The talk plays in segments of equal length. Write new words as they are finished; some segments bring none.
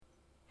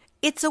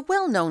It's a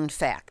well-known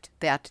fact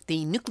that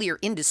the nuclear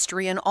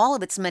industry in all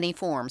of its many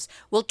forms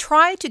will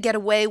try to get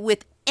away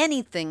with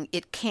anything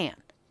it can,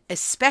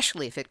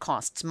 especially if it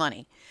costs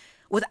money,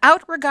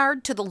 without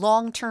regard to the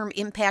long-term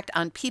impact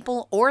on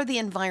people or the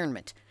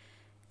environment.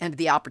 And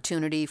the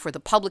opportunity for the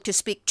public to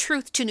speak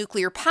truth to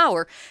nuclear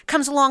power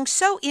comes along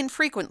so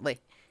infrequently,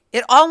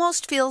 it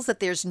almost feels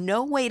that there's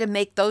no way to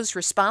make those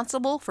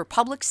responsible for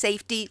public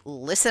safety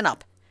listen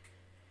up.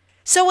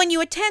 So when you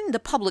attend a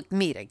public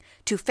meeting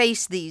to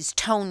face these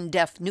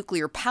tone-deaf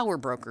nuclear power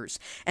brokers,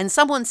 and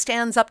someone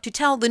stands up to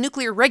tell the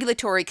Nuclear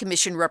Regulatory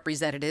Commission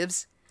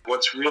representatives,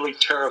 what's really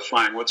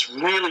terrifying, what's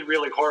really,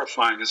 really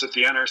horrifying is that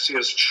the NRC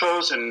has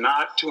chosen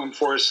not to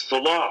enforce the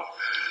law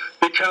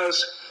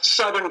because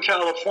Southern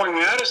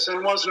California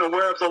Edison wasn't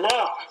aware of the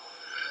law.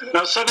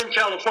 Now, Southern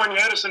California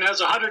Edison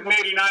has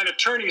 189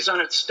 attorneys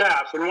on its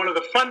staff, and one of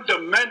the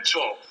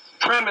fundamental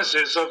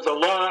premises of the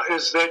law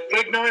is that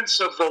ignorance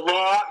of the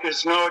law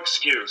is no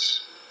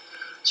excuse.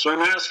 So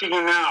I'm asking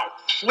you now,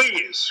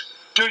 please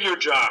do your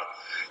job,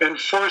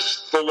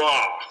 enforce the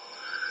law,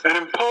 and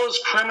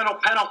impose criminal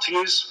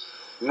penalties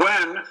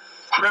when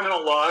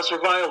criminal laws are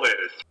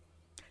violated.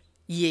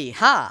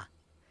 Yeehaw!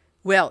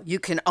 Well, you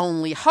can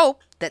only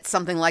hope that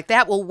something like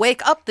that will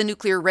wake up the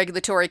Nuclear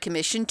Regulatory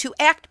Commission to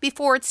act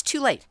before it's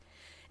too late.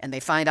 And they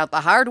find out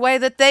the hard way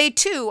that they,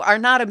 too, are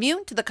not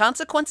immune to the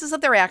consequences of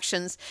their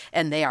actions,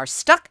 and they are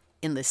stuck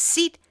in the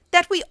seat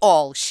that we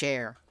all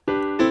share.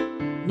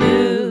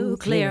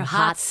 Nuclear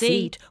hot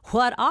seat,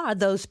 what are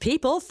those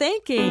people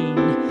thinking?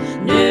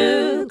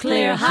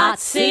 Nuclear hot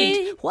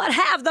seat, what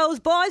have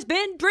those boys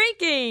been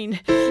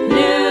drinking?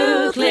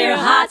 Nuclear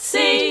hot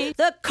seat,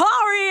 the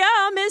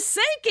corium is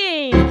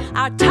sinking.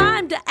 Our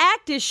time to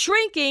act is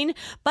shrinking,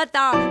 but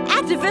our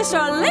activists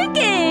are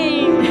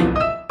linking.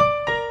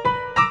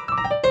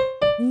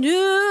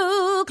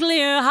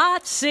 Nuclear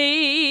hot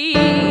seat,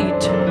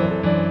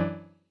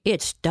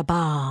 it's the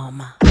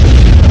bomb.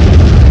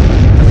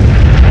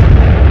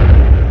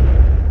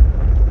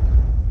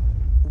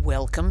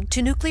 Welcome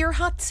to Nuclear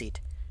Hot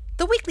Seat,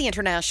 the weekly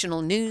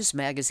international news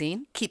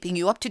magazine keeping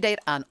you up to date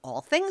on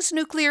all things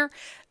nuclear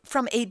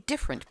from a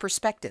different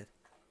perspective.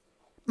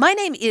 My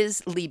name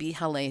is Libby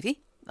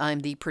Halevi. I'm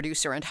the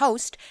producer and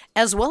host,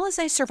 as well as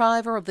a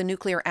survivor of the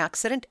nuclear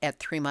accident at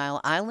 3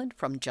 Mile Island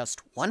from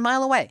just 1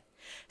 mile away.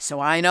 So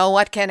I know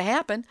what can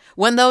happen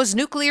when those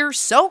nuclear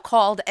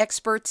so-called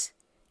experts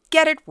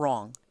get it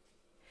wrong.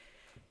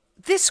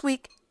 This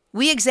week,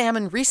 we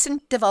examine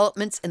recent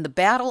developments in the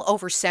battle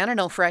over San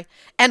Onofre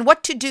and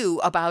what to do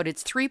about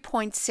its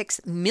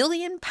 3.6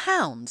 million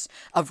pounds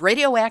of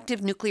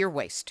radioactive nuclear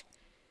waste.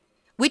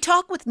 We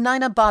talk with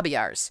Nina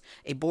Babiars,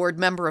 a board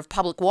member of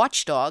Public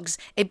Watchdogs,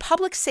 a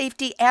public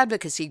safety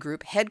advocacy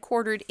group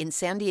headquartered in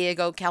San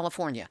Diego,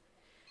 California.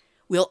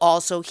 We'll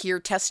also hear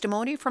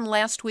testimony from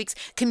last week's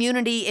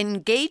community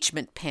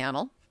engagement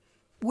panel,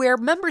 where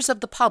members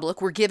of the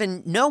public were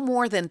given no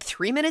more than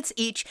 3 minutes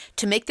each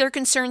to make their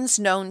concerns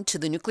known to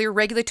the Nuclear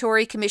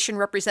Regulatory Commission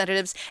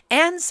representatives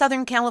and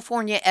Southern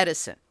California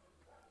Edison.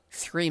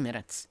 3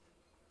 minutes.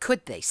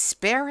 Could they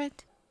spare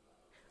it?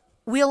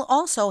 We'll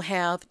also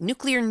have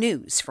nuclear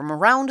news from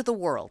around the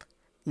world,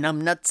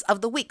 numbnuts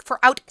of the week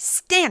for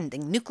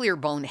outstanding nuclear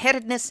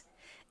boneheadedness,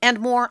 and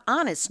more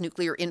honest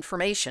nuclear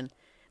information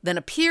than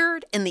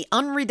appeared in the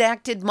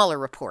unredacted Mueller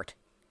report.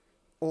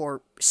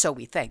 Or so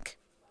we think.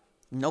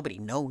 Nobody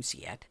knows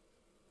yet.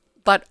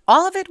 But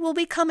all of it will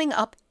be coming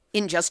up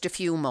in just a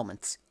few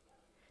moments.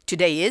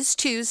 Today is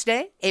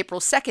Tuesday,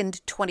 April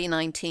 2nd,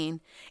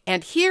 2019,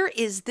 and here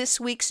is this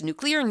week's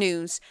nuclear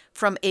news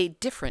from a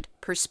different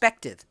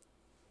perspective.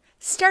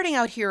 Starting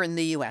out here in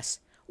the U.S.,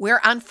 where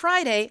on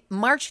Friday,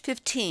 March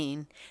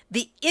 15,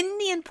 the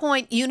Indian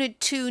Point Unit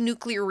 2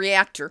 nuclear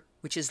reactor,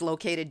 which is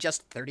located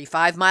just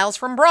 35 miles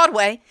from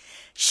Broadway,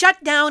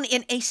 shut down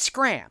in a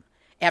scram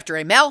after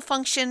a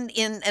malfunction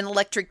in an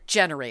electric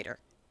generator.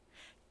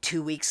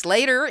 2 weeks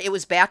later, it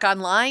was back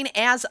online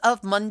as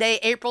of Monday,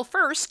 April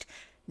 1st.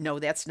 No,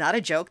 that's not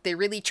a joke. They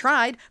really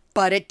tried,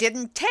 but it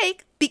didn't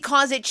take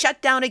because it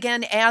shut down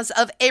again as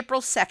of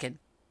April 2nd.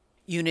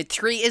 Unit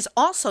 3 is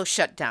also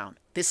shut down,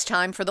 this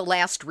time for the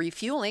last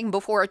refueling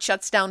before it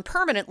shuts down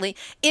permanently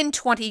in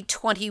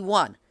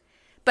 2021.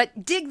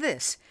 But dig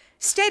this.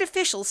 State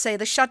officials say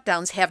the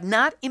shutdowns have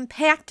not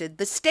impacted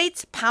the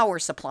state's power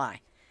supply.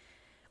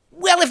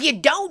 Well, if you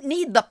don't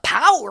need the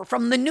power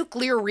from the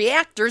nuclear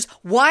reactors,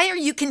 why are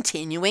you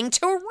continuing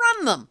to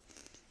run them?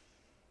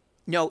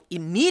 No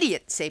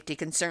immediate safety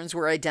concerns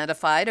were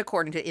identified,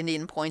 according to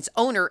Indian Point's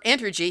owner,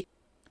 Entergy,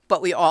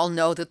 but we all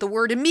know that the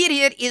word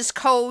immediate is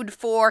code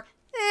for,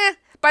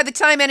 by the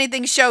time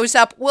anything shows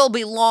up, we'll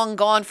be long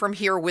gone from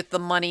here with the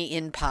money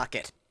in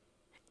pocket.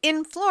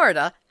 In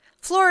Florida,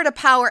 Florida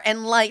Power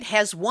and Light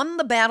has won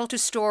the battle to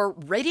store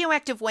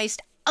radioactive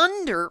waste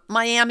under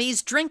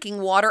Miami's drinking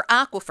water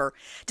aquifer,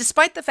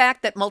 despite the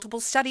fact that multiple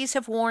studies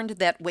have warned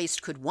that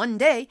waste could one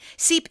day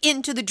seep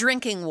into the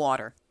drinking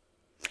water.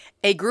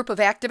 A group of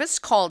activists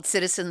called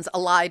Citizens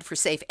Allied for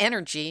Safe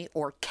Energy,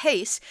 or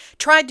CASE,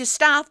 tried to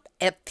stop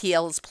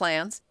FPL's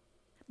plans,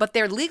 But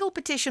their legal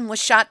petition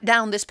was shot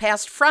down this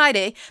past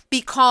Friday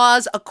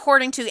because,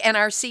 according to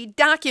NRC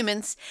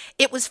documents,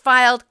 it was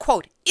filed,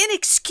 quote,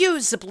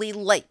 inexcusably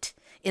late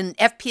in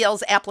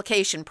FPL's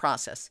application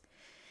process.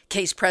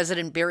 Case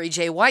President Barry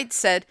J. White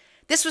said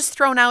this was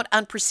thrown out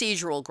on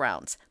procedural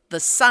grounds.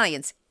 The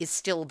science is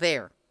still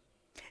there.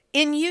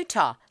 In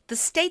Utah, the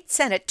state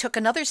Senate took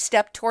another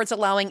step towards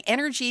allowing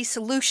Energy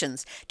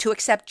Solutions to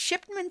accept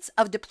shipments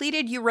of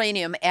depleted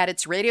uranium at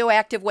its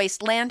radioactive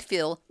waste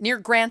landfill near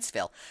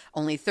Grantsville,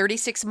 only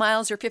 36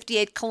 miles or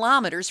 58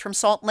 kilometers from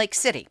Salt Lake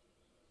City.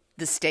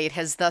 The state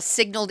has thus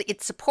signaled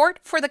its support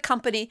for the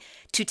company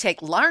to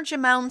take large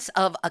amounts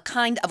of a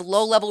kind of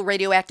low-level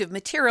radioactive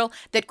material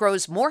that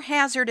grows more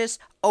hazardous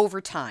over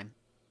time.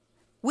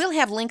 We'll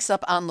have links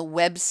up on the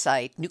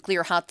website,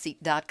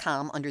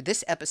 nuclearhotseat.com, under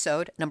this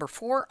episode, number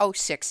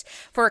 406,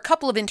 for a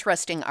couple of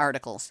interesting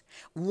articles.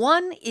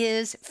 One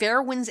is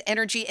Fairwinds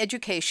Energy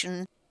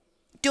Education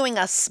doing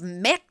a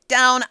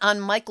smackdown on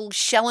Michael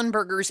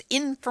Schellenberger's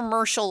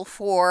infomercial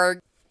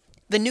for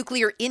the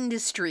nuclear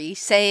industry,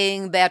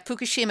 saying that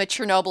Fukushima,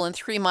 Chernobyl, and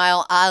 3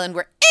 Mile Island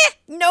were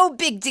no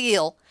big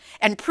deal,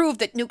 and proved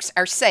that nukes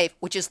are safe,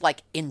 which is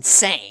like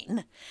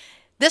insane.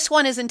 This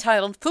one is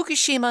entitled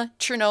Fukushima,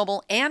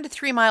 Chernobyl, and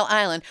 3 Mile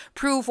Island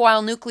Prove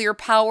Why Nuclear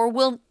Power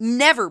Will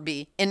Never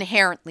Be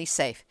Inherently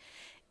Safe.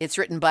 It's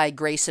written by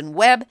Grayson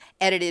Webb,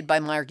 edited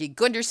by Margie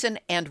Gunderson,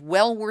 and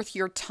well worth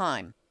your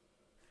time.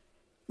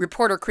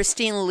 Reporter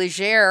Christine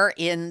Legere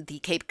in the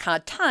Cape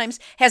Cod Times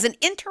has an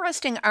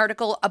interesting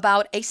article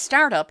about a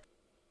startup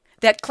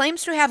that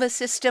claims to have a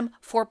system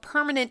for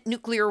permanent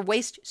nuclear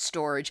waste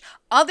storage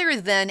other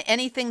than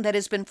anything that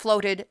has been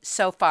floated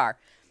so far.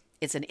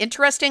 It's an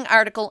interesting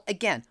article,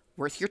 again,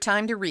 worth your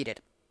time to read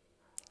it.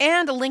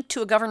 And a link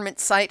to a government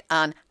site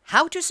on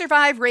how to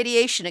survive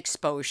radiation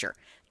exposure,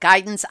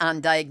 guidance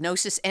on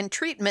diagnosis and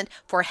treatment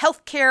for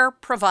healthcare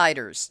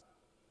providers.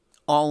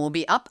 All will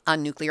be up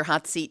on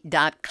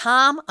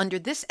nuclearhotseat.com under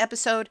this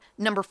episode,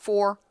 number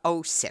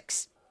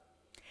 406.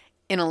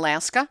 In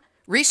Alaska,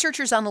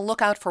 researchers on the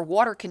lookout for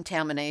water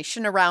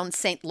contamination around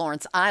St.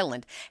 Lawrence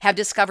Island have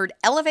discovered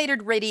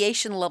elevated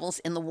radiation levels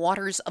in the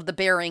waters of the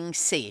Bering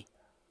Sea.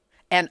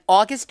 An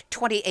August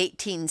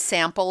 2018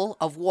 sample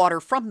of water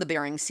from the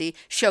Bering Sea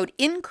showed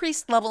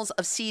increased levels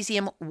of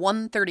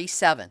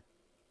cesium-137.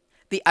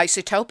 The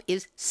isotope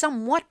is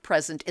somewhat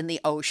present in the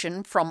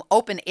ocean from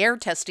open-air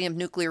testing of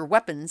nuclear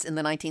weapons in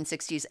the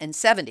 1960s and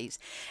 70s,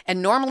 and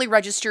normally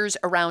registers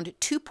around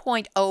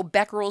 2.0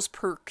 becquerels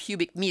per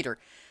cubic meter.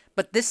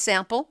 But this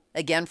sample,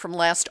 again from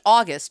last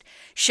August,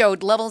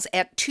 showed levels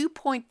at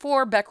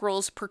 2.4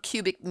 becquerels per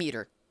cubic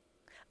meter.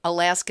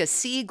 Alaska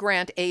Sea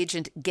Grant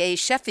agent Gay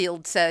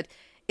Sheffield said,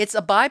 "It's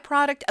a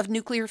byproduct of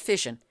nuclear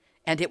fission,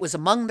 and it was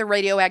among the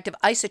radioactive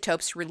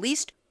isotopes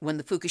released when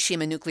the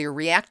Fukushima nuclear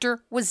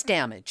reactor was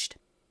damaged."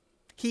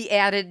 He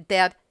added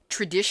that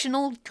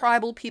traditional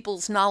tribal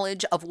peoples'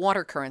 knowledge of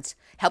water currents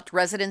helped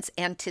residents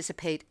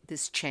anticipate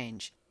this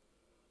change.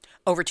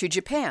 Over to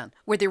Japan,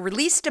 where the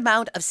released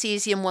amount of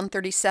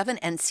cesium-137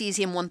 and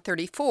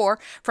cesium-134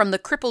 from the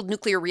crippled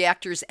nuclear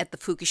reactors at the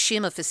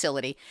Fukushima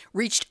facility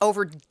reached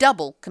over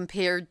double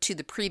compared to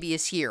the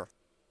previous year.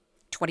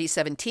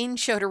 2017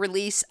 showed a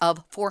release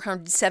of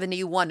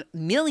 471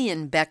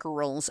 million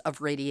becquerels of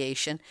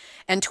radiation,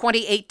 and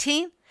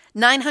 2018,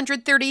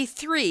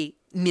 933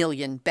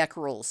 million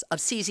becquerels of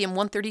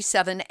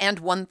cesium-137 and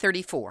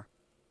 134.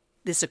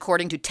 This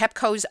according to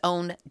TEPCO's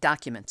own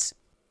documents.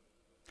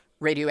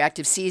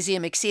 Radioactive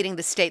cesium exceeding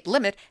the state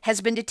limit has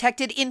been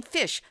detected in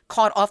fish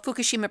caught off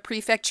Fukushima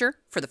Prefecture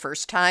for the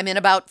first time in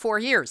about 4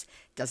 years.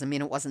 Doesn't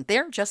mean it wasn't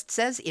there, just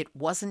says it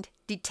wasn't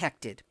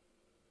detected.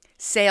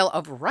 Sale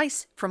of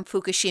rice from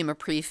Fukushima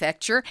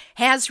Prefecture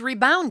has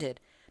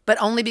rebounded,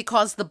 but only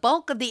because the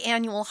bulk of the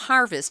annual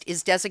harvest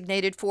is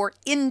designated for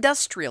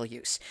industrial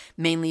use,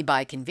 mainly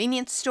by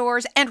convenience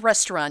stores and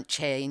restaurant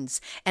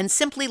chains, and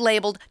simply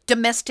labeled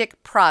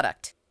domestic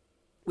product,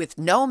 with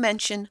no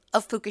mention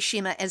of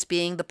Fukushima as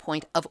being the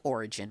point of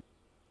origin.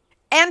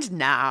 And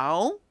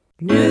now,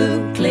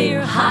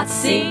 Nuclear Hot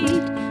Seat,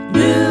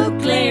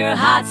 Nuclear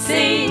Hot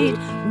Seat,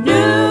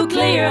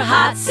 Nuclear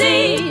Hot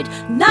Seat,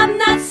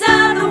 Numbnuts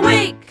of the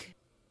Week.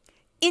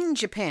 In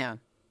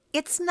Japan,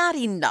 it's not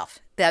enough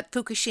that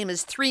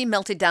Fukushima's 3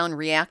 melted-down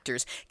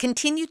reactors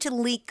continue to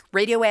leak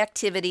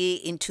radioactivity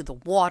into the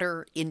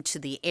water, into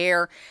the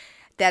air,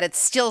 that it's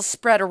still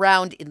spread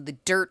around in the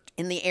dirt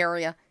in the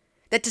area,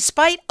 that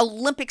despite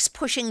Olympics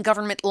pushing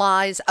government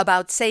lies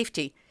about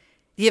safety,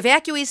 the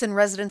evacuees and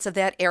residents of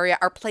that area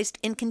are placed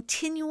in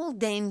continual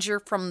danger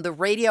from the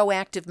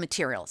radioactive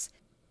materials.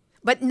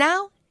 But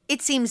now,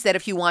 it seems that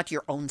if you want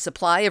your own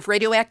supply of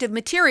radioactive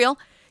material,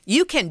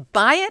 you can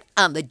buy it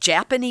on the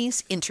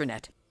Japanese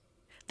internet.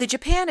 The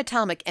Japan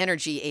Atomic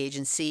Energy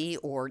Agency,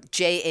 or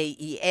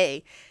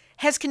JAEA,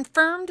 has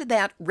confirmed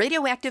that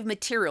radioactive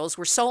materials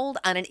were sold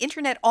on an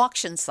internet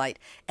auction site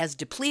as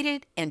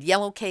depleted and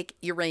yellowcake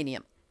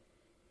uranium.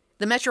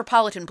 the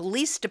Metropolitan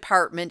Police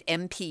Department,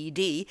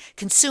 MPD,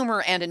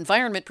 Consumer and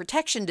Environment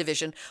Protection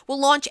Division, will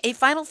launch a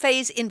final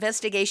phase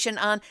investigation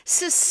on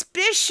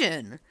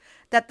suspicion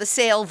that the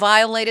sale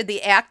violated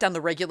the Act on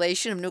the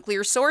Regulation of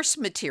Nuclear Source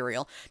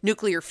Material,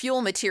 Nuclear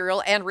Fuel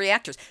Material, and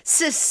Reactors.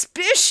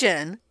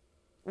 Suspicion?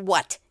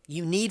 What?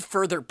 You need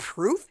further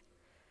proof?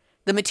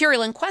 The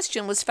material in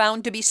question was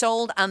found to be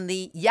sold on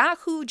the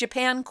Yahoo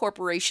Japan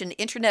Corporation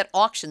internet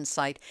auction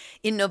site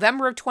in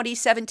November of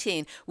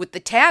 2017 with the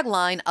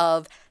tagline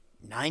of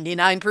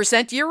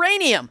 99%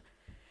 uranium.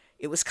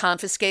 It was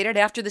confiscated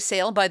after the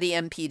sale by the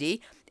MPD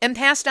and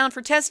passed on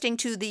for testing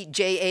to the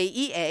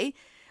JAEA,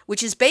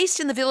 which is based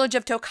in the village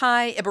of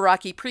Tokai,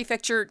 Ibaraki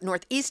Prefecture,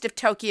 northeast of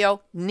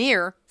Tokyo,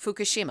 near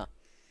Fukushima.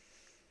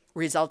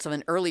 Results of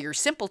an earlier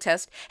simple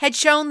test had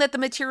shown that the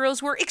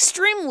materials were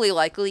extremely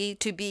likely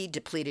to be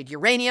depleted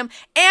uranium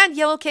and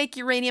yellowcake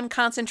uranium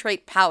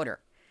concentrate powder.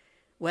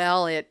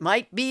 Well, it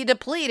might be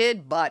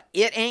depleted, but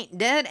it ain't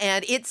dead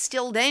and it's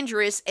still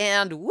dangerous,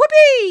 and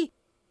whoopee!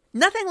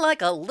 Nothing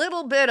like a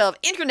little bit of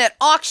internet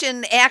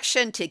auction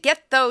action to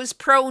get those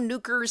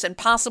pro-nukers and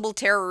possible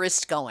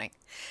terrorists going.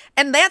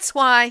 And that's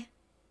why,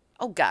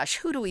 oh gosh,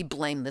 who do we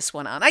blame this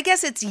one on? I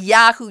guess it's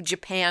Yahoo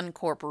Japan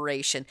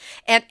Corporation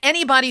and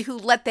anybody who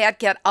let that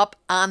get up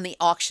on the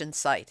auction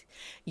site.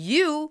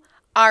 You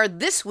are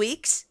this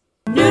week's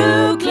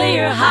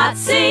Nuclear Hot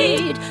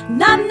Seat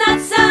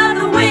Numbnuts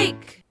of the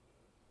Week.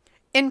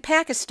 In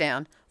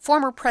Pakistan,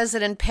 former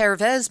President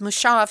Pervez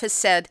Musharraf has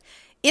said,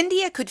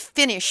 India could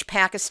finish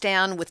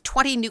Pakistan with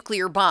 20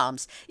 nuclear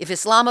bombs if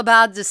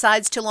Islamabad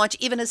decides to launch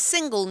even a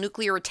single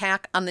nuclear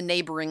attack on the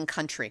neighboring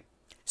country.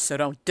 So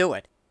don't do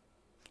it.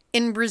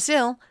 In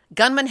Brazil,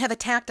 gunmen have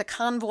attacked a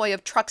convoy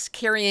of trucks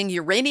carrying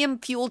uranium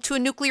fuel to a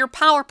nuclear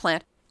power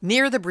plant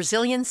near the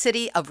Brazilian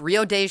city of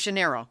Rio de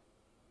Janeiro.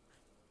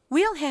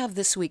 We'll have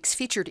this week's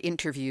featured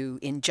interview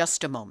in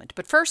just a moment,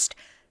 but first,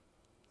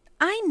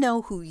 I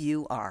know who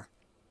you are.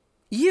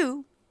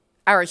 You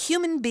are a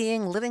human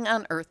being living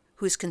on Earth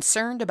who is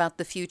concerned about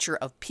the future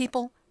of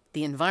people,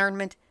 the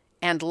environment,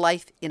 and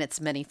life in its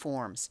many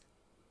forms.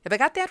 Have I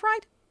got that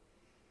right?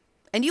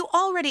 And you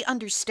already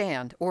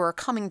understand, or are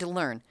coming to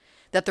learn,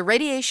 that the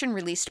radiation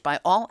released by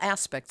all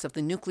aspects of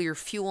the nuclear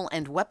fuel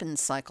and weapons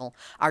cycle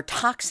are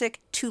toxic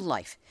to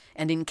life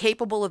and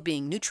incapable of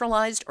being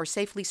neutralized or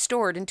safely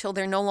stored until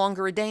they're no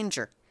longer a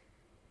danger.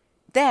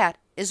 That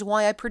is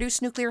why I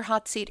produce Nuclear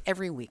Hot Seat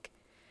every week,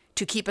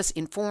 to keep us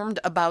informed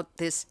about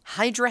this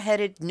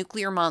hydra-headed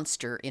nuclear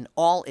monster in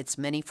all its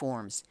many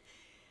forms.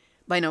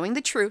 By knowing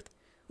the truth,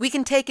 we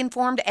can take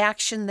informed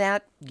action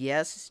that,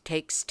 yes,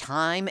 takes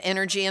time,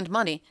 energy, and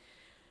money,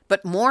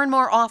 but more and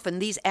more often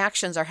these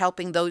actions are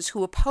helping those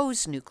who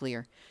oppose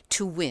nuclear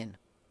to win.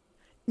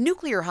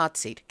 Nuclear Hot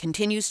Seat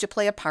continues to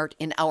play a part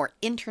in our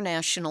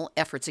international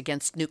efforts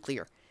against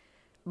nuclear,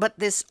 but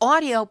this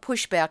audio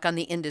pushback on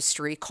the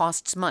industry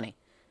costs money,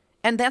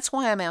 and that's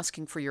why I'm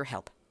asking for your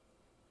help.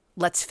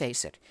 Let's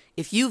face it,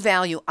 if you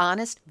value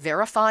honest,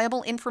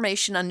 verifiable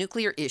information on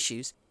nuclear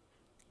issues,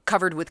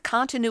 covered with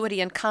continuity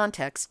and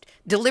context,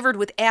 delivered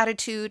with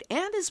attitude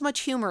and as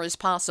much humor as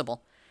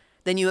possible,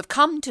 then you have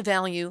come to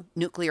value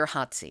Nuclear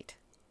Hot Seat.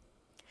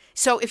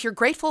 So if you're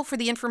grateful for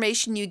the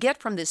information you get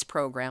from this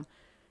program,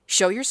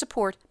 show your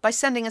support by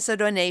sending us a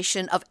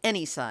donation of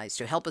any size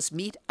to help us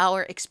meet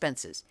our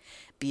expenses,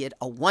 be it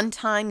a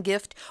one-time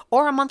gift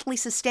or a monthly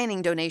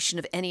sustaining donation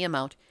of any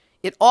amount.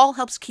 It all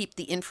helps keep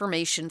the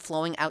information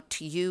flowing out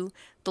to you,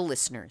 the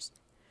listeners.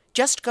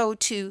 Just go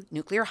to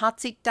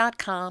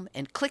nuclearhotseat.com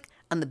and click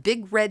on the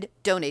big red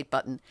donate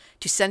button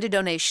to send a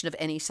donation of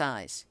any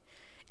size.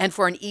 And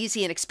for an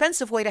easy and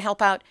expensive way to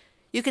help out,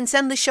 you can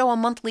send the show a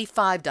monthly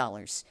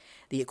 $5,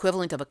 the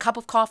equivalent of a cup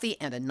of coffee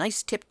and a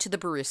nice tip to the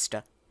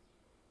barista.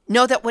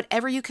 Know that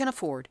whatever you can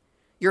afford,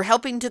 you're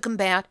helping to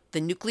combat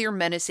the nuclear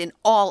menace in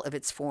all of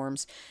its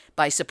forms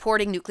by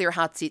supporting Nuclear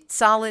Hot Seat's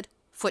solid,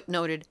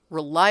 footnoted,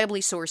 reliably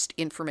sourced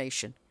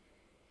information.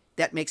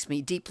 That makes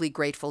me deeply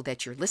grateful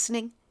that you're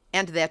listening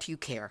and that you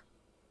care.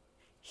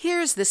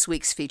 Here's this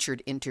week's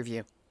featured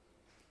interview.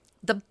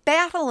 The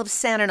Battle of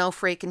San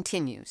Onofre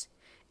continues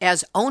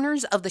as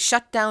owners of the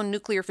shut-down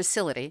nuclear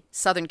facility,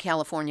 Southern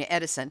California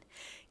Edison,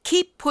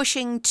 keep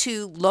pushing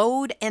to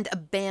load and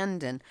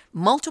abandon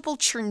multiple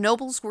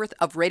Chernobyl's worth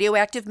of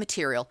radioactive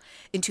material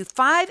into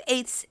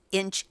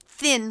 5/8-inch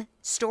thin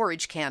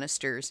storage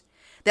canisters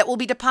that will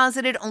be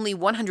deposited only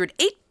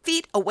 108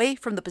 feet away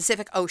from the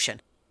Pacific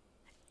Ocean.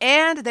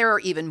 And there are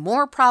even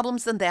more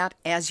problems than that,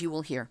 as you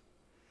will hear.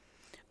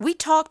 We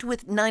talked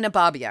with Nina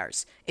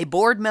Babiars, a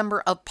board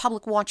member of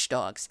Public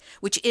Watchdogs,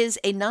 which is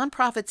a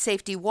nonprofit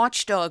safety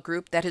watchdog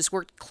group that has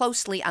worked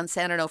closely on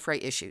San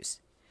Onofre issues.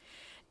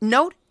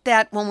 Note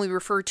that when we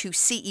refer to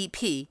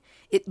CEP,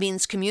 it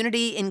means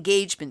Community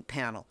Engagement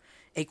Panel,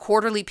 a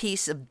quarterly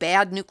piece of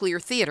bad nuclear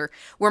theater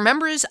where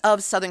members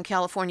of Southern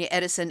California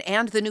Edison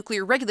and the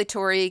Nuclear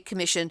Regulatory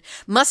Commission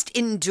must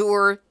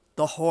endure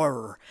the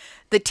horror,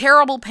 the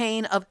terrible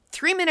pain of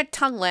 3-minute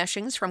tongue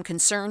lashings from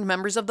concerned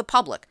members of the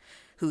public,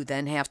 who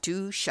then have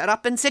to shut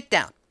up and sit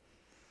down.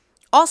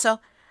 Also,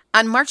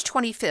 on March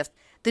 25th,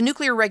 The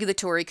Nuclear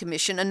Regulatory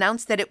Commission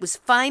announced that it was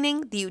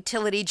fining the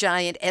utility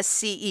giant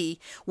SCE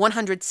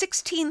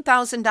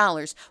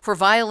 $116,000 for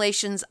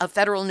violations of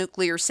federal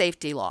nuclear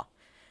safety law.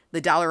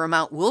 The dollar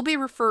amount will be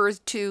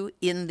referred to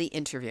in the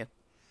interview.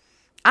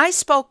 I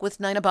spoke with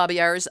Nina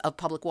Babiars of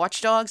Public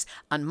Watchdogs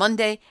on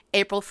Monday,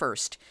 April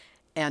 1st,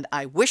 and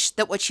I wish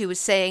that what she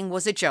was saying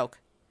was a joke,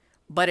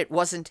 but it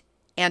wasn't,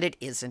 and it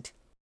isn't.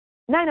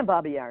 Nina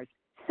Babiars,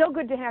 so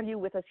good to have you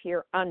with us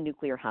here on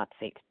Nuclear Hot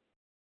Seat.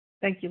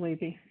 Thank you,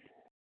 Levy.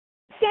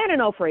 San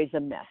Onofre is a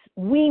mess.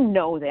 We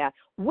know that.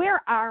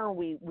 Where are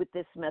we with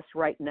this mess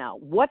right now?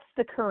 What's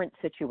the current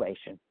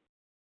situation?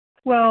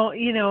 Well,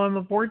 I'm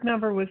a board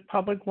member with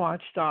Public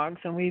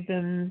Watchdogs, and we've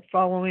been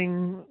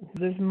following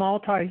this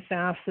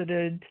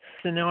multifaceted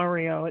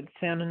scenario at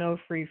San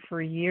Onofre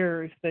for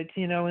years. But,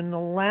 in the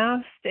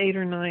last 8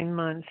 or 9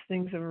 months,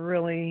 things have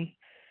really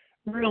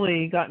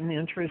gotten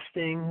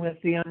interesting with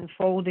the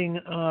unfolding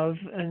of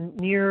a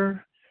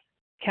near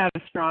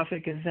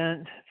catastrophic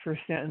event for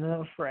San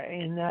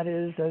Onofre, and that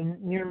is a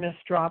near-miss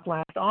drop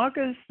last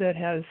August that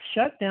has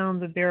shut down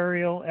the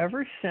burial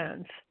ever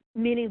since.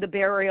 Meaning the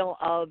burial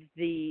of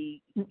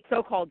the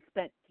so-called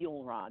spent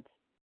fuel rods.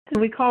 And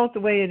we call it the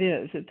way it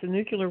is. It's a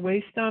nuclear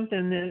waste dump,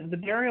 and the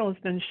burial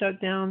has been shut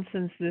down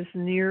since this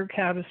near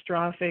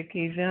catastrophic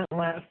event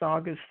last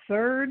August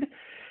 3rd,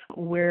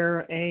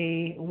 where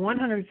a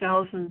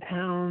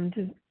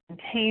 100,000-pound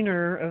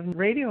container of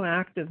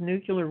radioactive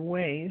nuclear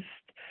waste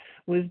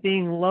was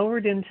being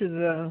lowered into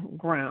the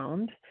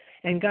ground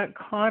and got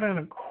caught on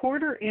a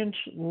 1/4-inch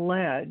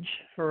ledge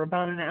for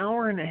about an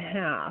hour and a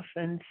half.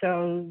 And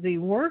so the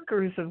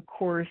workers, of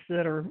course,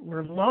 that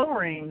were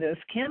lowering this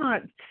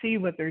cannot see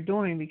what they're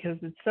doing because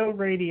it's so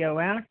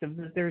radioactive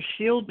that they're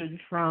shielded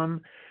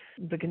from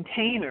the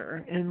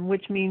container, and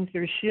which means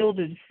they're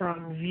shielded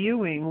from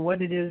viewing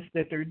what it is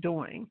that they're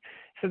doing.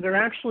 So they're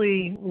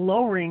actually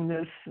lowering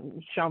this,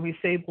 shall we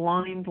say,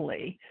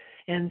 blindly.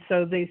 And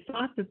so they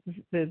thought that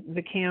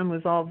the can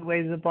was all the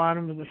way to the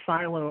bottom of the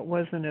silo. It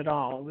wasn't at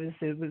all.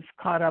 It was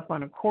caught up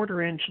on a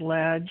 1/4-inch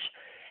ledge.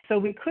 So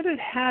we could have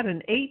had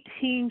an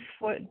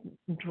 18-foot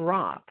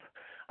drop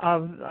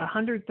of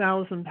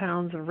 100,000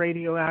 pounds of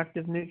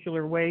radioactive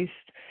nuclear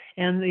waste.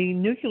 And the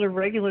Nuclear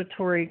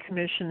Regulatory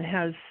Commission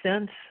has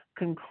since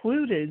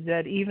concluded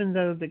that even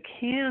though the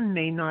can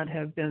may not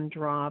have been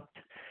dropped,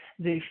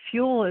 the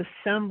fuel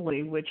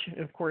assembly, which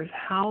of course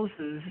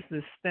houses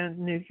the spent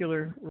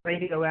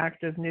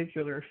radioactive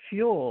nuclear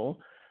fuel,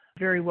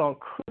 very well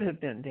could have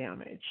been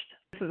damaged.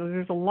 So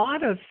there's a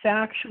lot of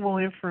factual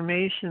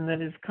information that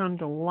has come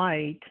to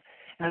light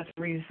as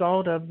a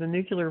result of the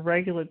Nuclear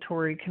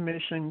Regulatory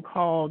Commission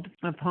called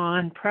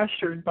upon,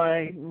 pressured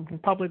by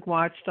Public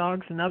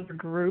Watchdogs and other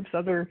groups,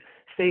 other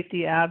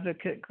safety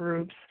advocate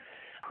groups,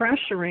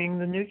 pressuring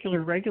the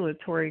Nuclear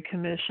Regulatory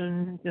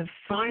Commission to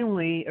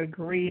finally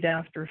agreed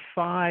after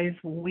 5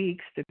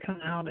 weeks to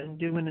come out and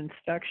do an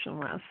inspection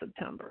last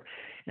September.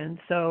 And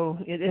so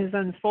it has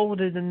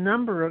unfolded a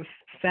number of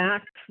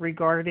facts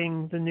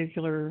regarding the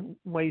nuclear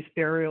waste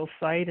burial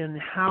site and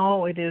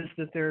how it is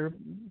that they're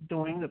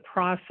doing the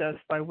process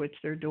by which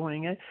they're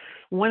doing it.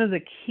 One of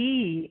the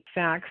key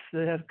facts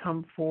that have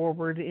come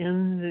forward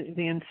in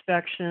the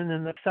inspection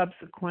and the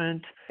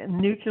subsequent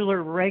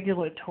Nuclear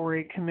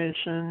Regulatory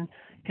Commission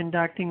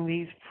conducting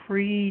these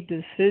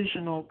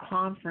pre-decisional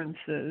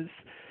conferences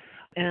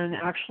and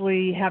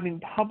actually having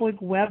public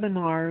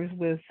webinars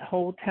with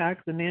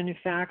Holtec, the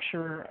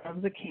manufacturer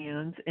of the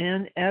cans,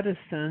 and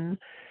Edison,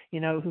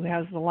 who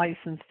has the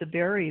license to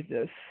bury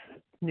this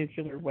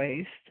nuclear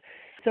waste.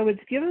 So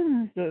it's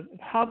given the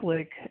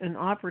public an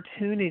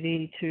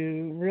opportunity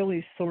to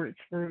really sort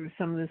through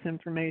some of this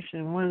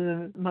information. One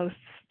of the most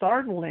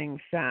startling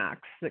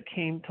facts that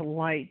came to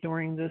light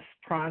during this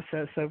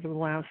process over the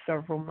last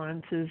several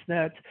months is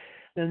that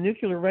the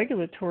Nuclear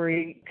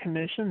Regulatory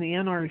Commission, the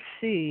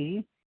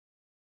NRC,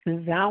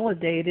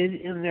 validated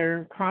in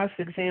their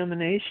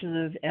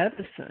cross-examination of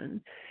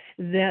Edison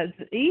that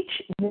each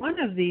one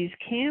of these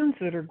cans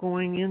that are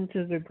going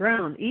into the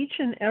ground, each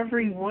and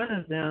every one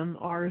of them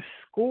are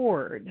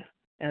scored,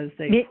 as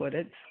they put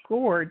it,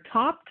 scored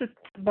top to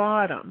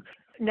bottom.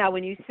 Now,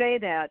 when you say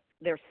that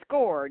they're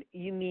scored,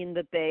 you mean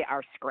that they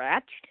are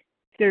scratched?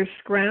 They're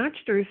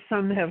scratched, or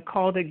some have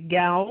called it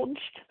gouged.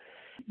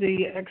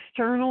 The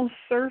external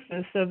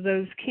surface of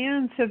those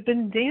cans have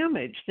been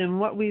damaged,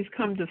 and what we've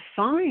come to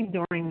find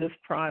during this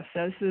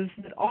process is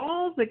that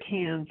all the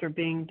cans are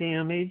being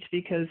damaged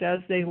because as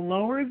they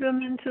lower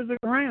them into the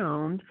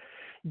ground,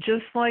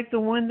 just like the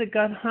one that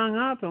got hung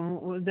up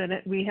and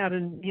that we had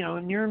a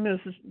near-miss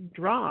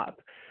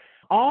drop,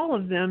 all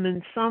of them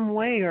in some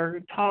way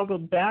are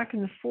toggled back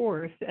and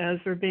forth as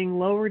they're being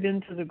lowered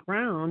into the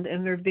ground,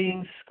 and they're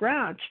being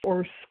scratched,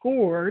 or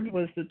scored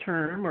was the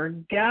term, or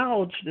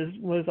gouged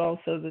was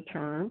also the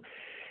term.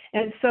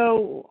 And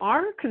so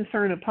our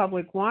concern at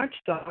Public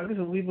Watchdogs,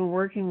 and we've been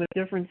working with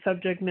different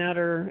subject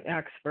matter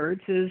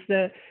experts, is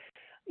that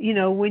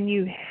when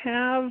you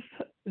have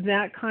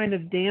that kind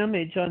of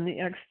damage on the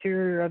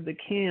exterior of the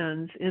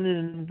cans in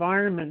an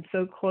environment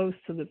so close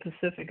to the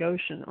Pacific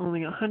Ocean,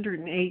 only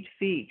 108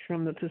 feet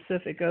from the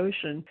Pacific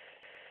Ocean,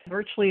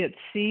 virtually at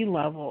sea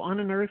level, on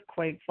an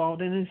earthquake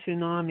fault in a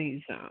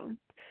tsunami zone.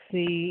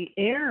 The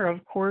air,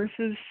 of course,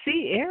 is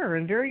sea air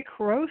and very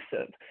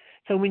corrosive.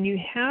 So when you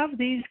have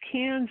these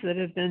cans that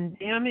have been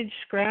damaged,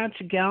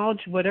 scratched,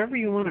 gouged, whatever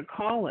you want to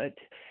call it,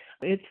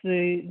 it's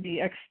the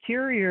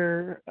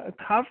exterior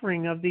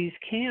covering of these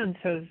cans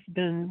has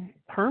been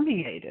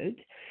permeated.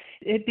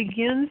 It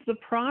begins the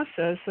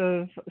process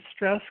of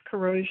stress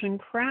corrosion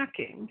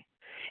cracking.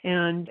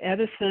 And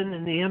Edison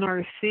and the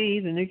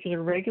NRC, the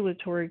Nuclear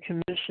Regulatory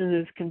Commission,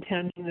 is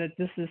contending that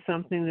this is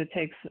something that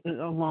takes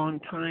a long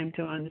time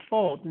to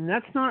unfold. And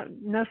that's not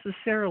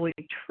necessarily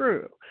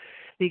true,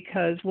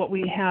 because what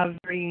we have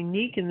very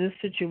unique in this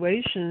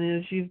situation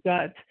is you've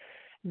got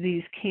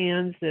these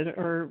cans that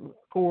are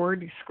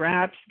scored,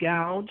 scratched,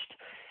 gouged,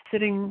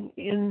 sitting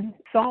in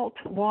salt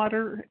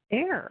water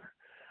air.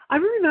 I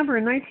remember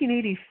in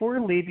 1984,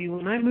 Levy,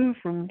 when I moved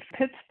from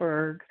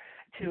Pittsburgh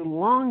to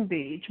Long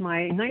Beach,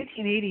 my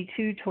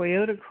 1982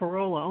 Toyota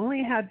Corolla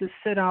only had to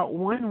sit out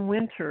one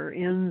winter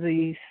in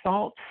the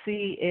salt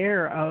sea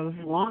air of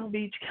Long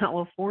Beach,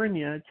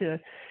 California, to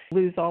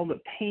lose all the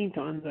paint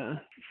on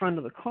the front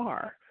of the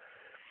car.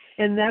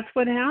 And that's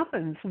what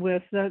happens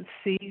with that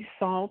sea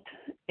salt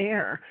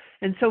air.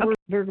 And so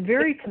we're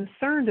very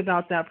concerned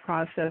about that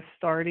process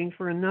starting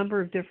for a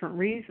number of different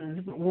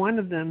reasons, but one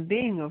of them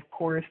being, of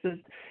course, that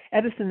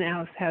Edison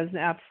has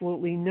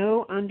absolutely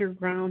no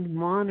underground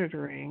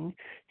monitoring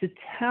to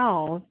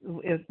tell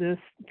if this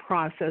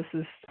process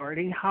is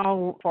starting,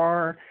 how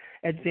far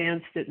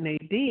advanced it may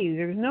be.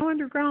 There's no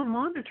underground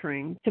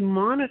monitoring to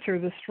monitor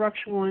the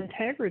structural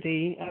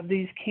integrity of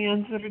these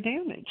cans that are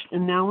damaged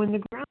and now in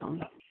the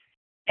ground.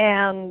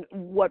 And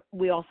what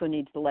we also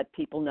need to let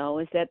people know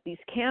is that these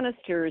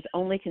canisters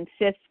only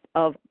consist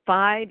of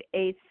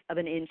 5/8 of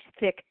an inch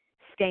thick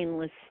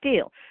stainless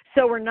steel.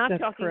 So we're not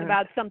talking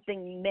about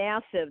something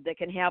massive that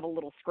can have a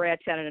little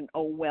scratch on it and,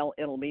 oh, well,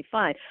 it'll be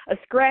fine. A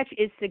scratch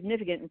is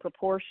significant in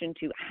proportion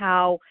to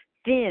how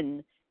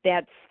thin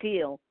that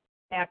steel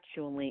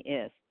actually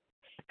is.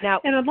 Now,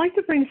 and I'd like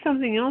to bring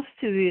something else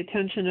to the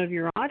attention of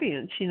your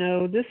audience. You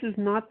know, this is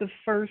not the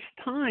first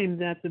time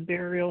that the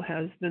burial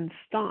has been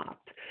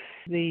stopped.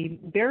 The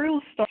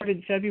burial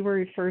started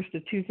February 1st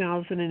of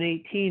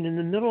 2018. In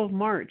the middle of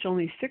March,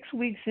 only 6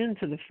 weeks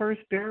into the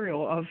first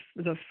burial of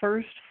the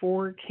first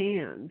 4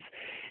 cans,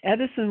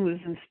 Edison was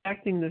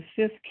inspecting the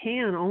 5th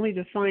can only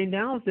to find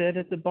out that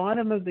at the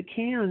bottom of the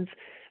cans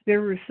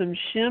there were some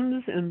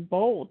shims and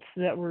bolts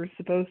that were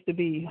supposed to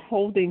be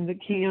holding the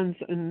cans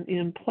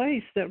in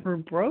place that were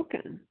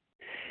broken.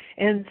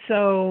 And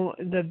so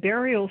the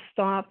burial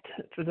stopped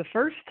for the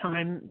first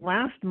time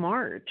last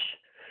March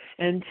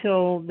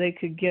until they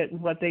could get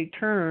what they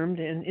termed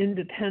an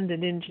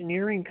independent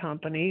engineering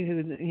company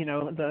who, you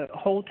know, the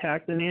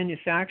Holtec, the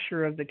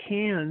manufacturer of the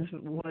cans,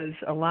 was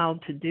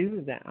allowed to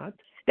do that.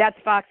 That's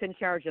Fox in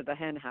charge of the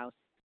hen house.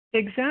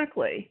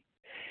 Exactly.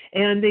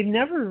 And they've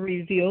never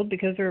revealed,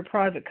 because they're a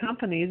private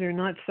company, they're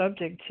not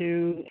subject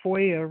to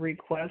FOIA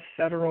requests,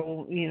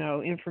 federal,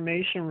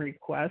 information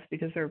requests,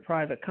 because they're a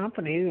private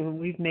company, and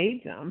we've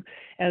made them,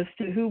 as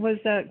to who was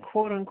that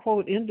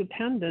quote-unquote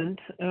independent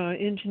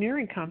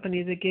engineering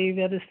company that gave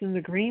Edison the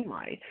green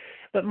light.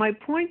 But my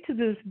point to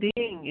this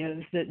being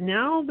is that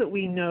now that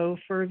we know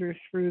further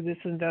through this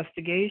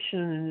investigation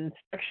and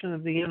inspection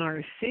of the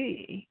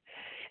NRC,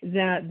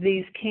 that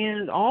these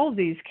cans, all of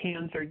these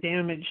cans are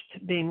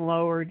damaged being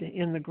lowered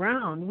in the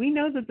ground. We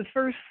know that the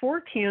first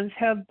 4 cans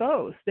have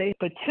both. They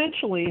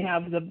potentially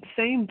have the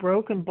same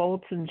broken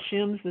bolts and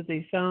shims that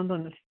they found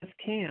on the 5th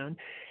can,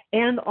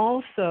 and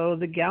also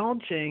the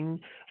gouging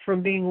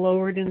from being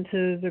lowered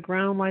into the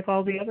ground like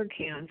all the other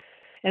cans.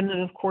 And then,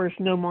 of course,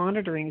 no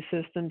monitoring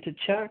system to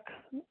check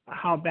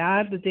how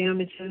bad the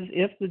damage is,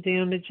 if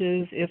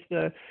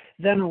the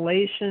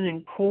ventilation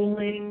and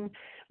cooling,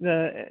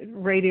 the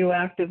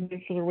radioactive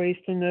nuclear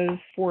waste in those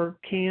 4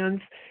 cans.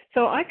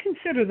 So I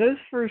consider those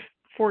first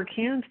 4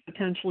 cans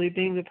potentially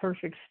being the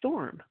perfect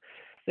storm.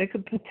 They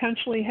could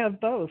potentially have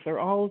both or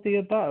all of the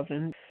above,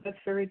 and that's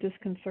very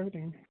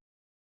disconcerting.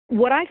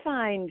 What I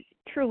find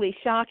truly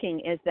shocking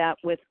is that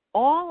with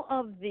all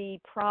of the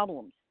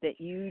problems that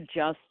you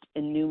just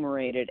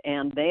enumerated,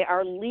 and they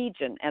are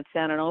legion at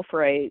San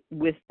Onofre,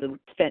 with the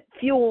spent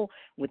fuel,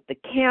 with the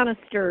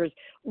canisters,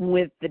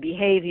 with the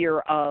behavior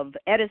of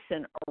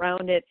Edison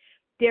around it,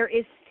 there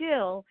is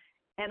still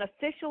an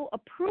official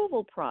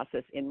approval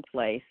process in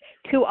place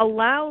to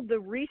allow the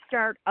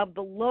restart of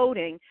the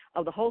loading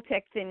of the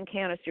Holtec thin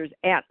canisters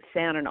at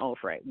San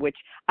Onofre, which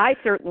I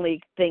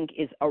certainly think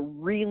is a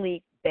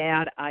really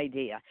bad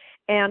idea.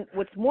 And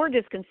what's more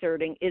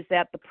disconcerting is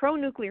that the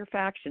pro-nuclear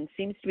faction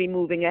seems to be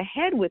moving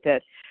ahead with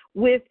it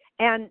with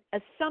an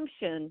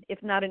assumption,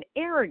 if not an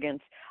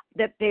arrogance,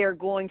 that they are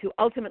going to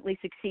ultimately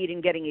succeed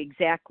in getting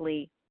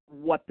exactly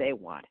what they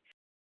want.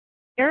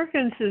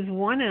 Arrogance is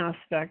one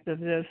aspect of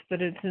this,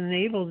 but it's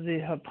enabled the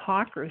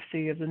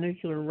hypocrisy of the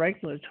Nuclear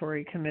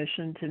Regulatory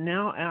Commission to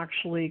now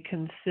actually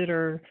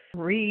consider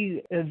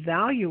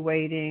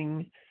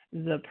re-evaluating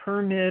the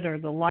permit or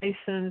the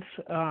license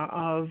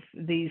of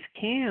these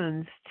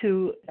cans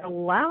to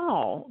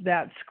allow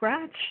that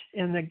scratch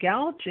and the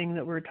gouging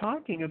that we're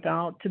talking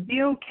about to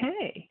be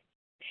okay.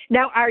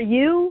 Now, are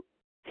you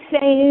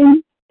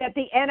saying that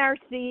the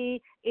NRC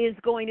is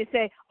going to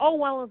say, oh,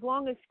 well, as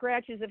long as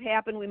scratches have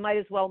happened, we might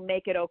as well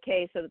make it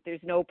okay so that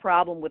there's no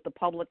problem with the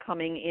public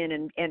coming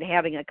in and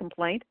having a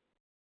complaint?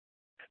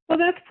 Well,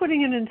 that's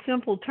putting it in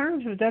simple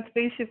terms, but that's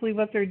basically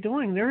what they're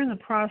doing. They're in the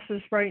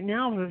process right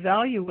now of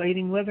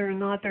evaluating whether or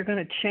not they're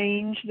going to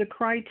change the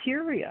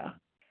criteria.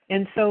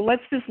 And so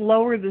let's just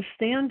lower the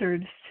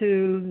standards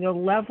to the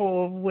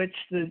level of which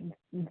the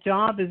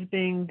job is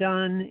being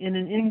done in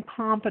an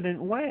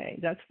incompetent way.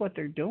 That's what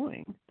they're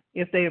doing.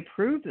 If they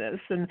approve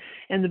this, and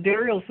the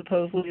burial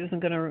supposedly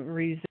isn't going to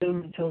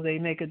resume until they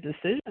make a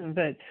decision,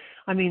 but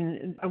I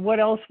mean,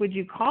 what else would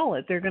you call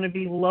it? They're going to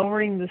be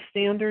lowering the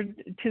standard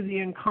to the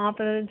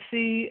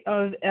incompetency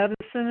of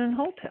Edison and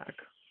Holtec.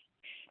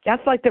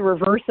 That's like the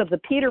reverse of the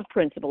Peter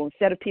Principle.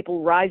 Instead of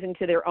people rising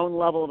to their own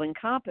level of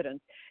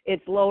incompetence,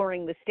 it's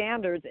lowering the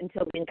standards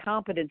until the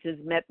incompetence is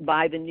met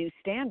by the new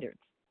standards.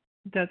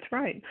 That's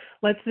right.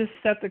 Let's just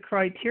set the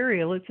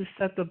criteria. Let's just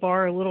set the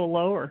bar a little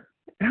lower.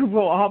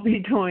 We'll all be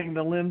doing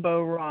the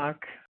limbo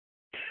rock.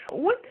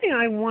 One thing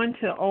I want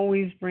to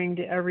always bring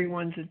to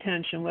everyone's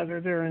attention,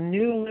 whether they're a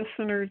new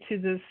listener to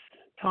this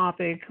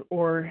topic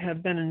or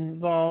have been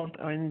involved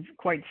and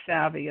quite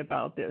savvy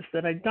about this,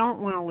 that I don't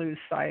want to lose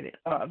sight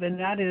of, and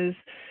that is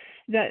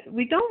that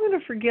we don't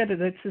want to forget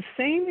it. It's the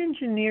same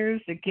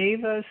engineers that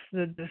gave us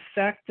the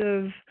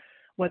defective,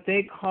 what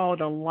they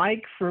called a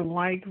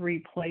like-for-like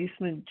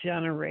replacement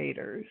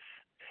generators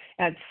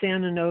at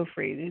San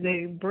Onofre.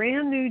 They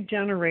brand new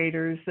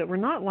generators that were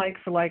not like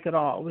for like at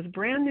all. It was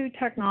brand new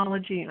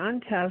technology,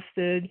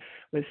 untested,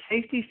 with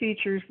safety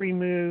features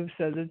removed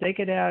so that they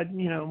could add,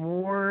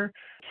 more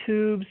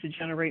tubes to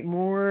generate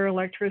more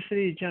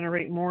electricity, to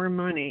generate more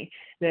money,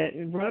 that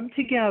rubbed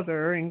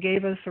together and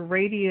gave us a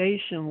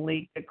radiation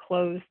leak that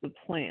closed the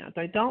plant.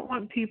 I don't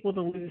want people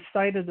to lose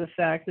sight of the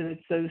fact that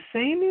it's those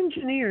same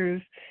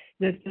engineers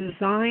that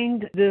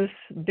designed this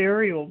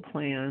burial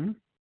plan.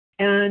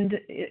 And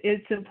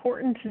it's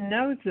important to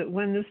note that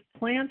when this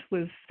plant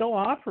was still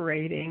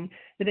operating,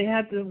 that it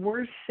had the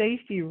worst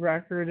safety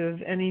record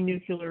of any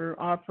nuclear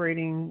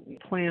operating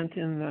plant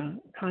in the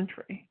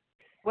country.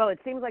 Well, it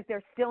seems like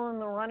they're still in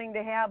the running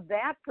to have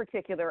that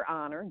particular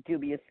honor,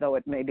 dubious though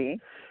it may be.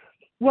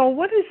 Well,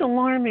 what is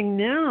alarming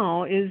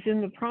now is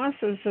in the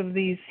process of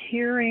these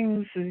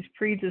hearings, these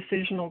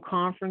pre-decisional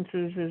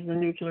conferences as the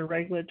Nuclear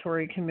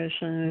Regulatory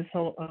Commission is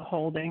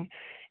holding,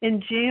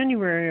 in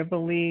January, I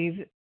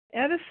believe,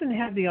 Edison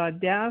had the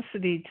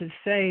audacity to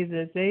say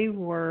that they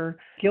were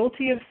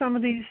guilty of some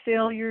of these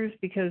failures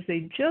because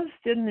they just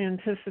didn't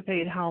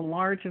anticipate how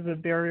large of a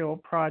burial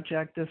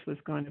project this was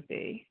going to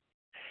be.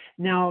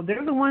 Now,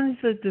 they're the ones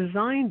that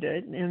designed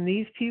it, and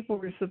these people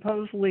were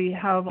supposedly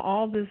have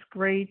all this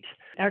great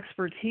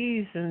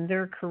expertise in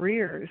their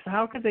careers.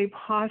 How could they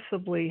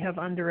possibly have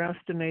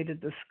underestimated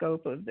the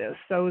scope of this?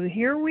 So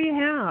here we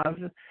have,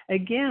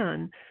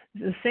 again,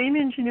 the same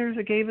engineers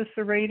that gave us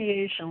the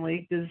radiation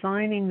leak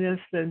designing this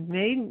that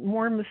made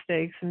more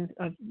mistakes and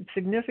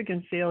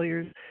significant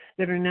failures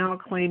that are now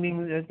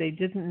claiming that they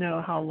didn't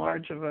know how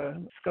large of a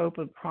scope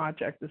of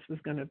project this was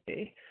going to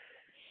be.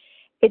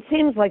 It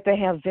seems like they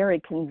have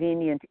very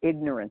convenient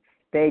ignorance.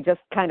 They just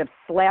kind of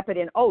slap it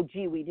in, oh,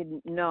 gee, we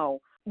didn't know,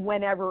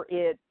 whenever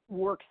it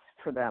works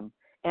for them.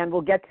 And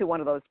we'll get to one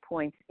of those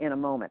points in a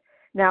moment.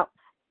 Now,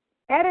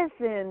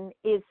 Edison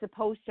is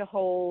supposed to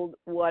hold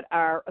what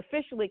are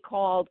officially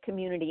called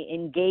community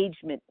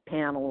engagement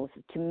panels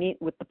to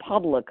meet with the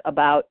public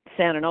about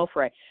San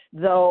Onofre,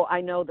 though I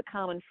know the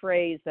common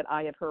phrase that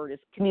I have heard is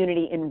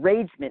community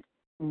enragement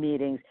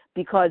meetings,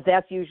 because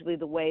that's usually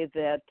the way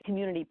that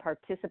community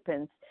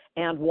participants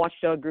and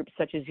watchdog groups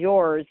such as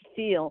yours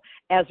feel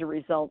as a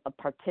result of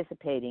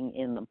participating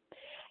in them.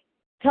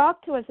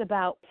 Talk to us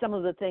about some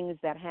of the things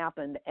that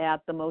happened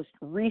at the most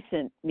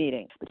recent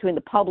meeting between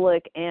the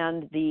public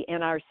and the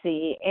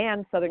NRC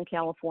and Southern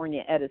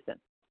California Edison.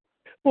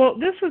 Well,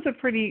 this was a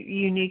pretty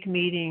unique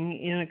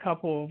meeting in a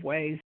couple of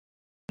ways.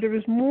 There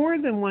was more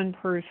than one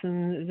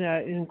person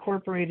that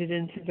incorporated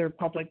into their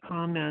public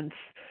comments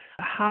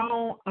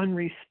how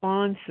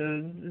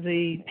unresponsive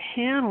the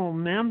panel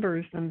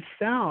members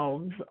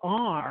themselves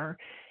are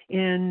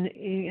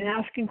in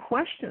asking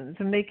questions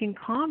and making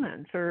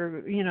comments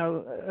or,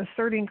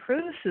 asserting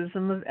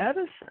criticism of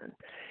Edison.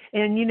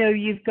 And,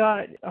 you've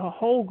got a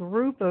whole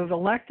group of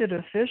elected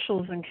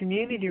officials and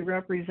community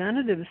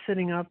representatives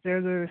sitting up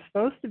there that are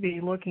supposed to be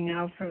looking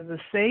out for the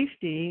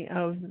safety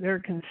of their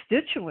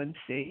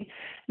constituency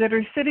that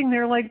are sitting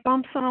there like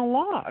bumps on a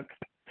log.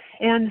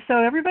 And so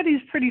everybody's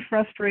pretty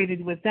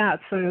frustrated with that.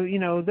 So,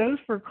 those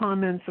were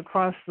comments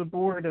across the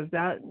board of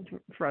that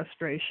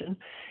frustration,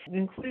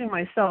 including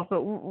myself.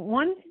 But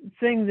one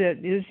thing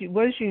that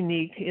was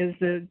unique is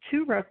the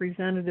two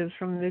representatives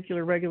from the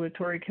Nuclear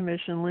Regulatory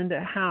Commission,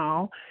 Linda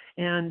Howe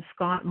and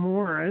Scott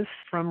Morris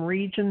from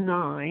Region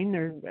 9,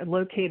 they're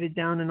located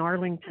down in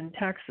Arlington,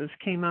 Texas,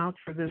 came out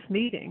for this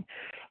meeting.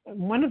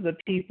 One of the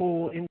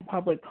people in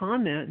public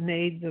comment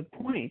made the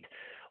point,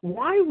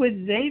 why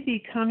would they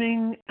be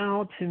coming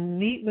out to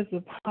meet with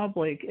the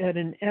public at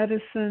an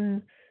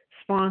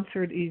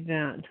Edison-sponsored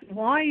event?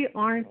 Why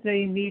aren't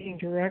they meeting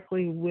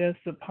directly with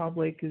the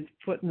public who's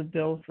footing the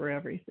bill for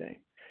everything?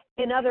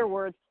 In other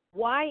words,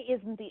 why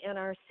isn't the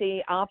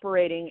NRC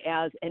operating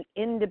as an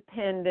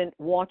independent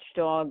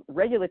watchdog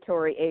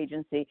regulatory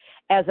agency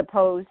as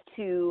opposed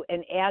to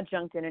an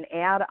adjunct and an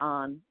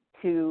add-on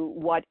to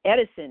what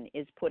Edison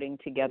is putting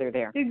together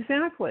there?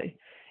 Exactly.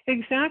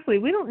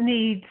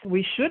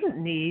 We shouldn't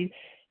need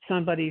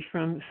somebody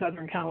from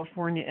Southern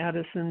California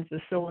Edison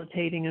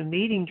facilitating a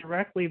meeting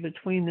directly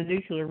between the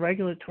Nuclear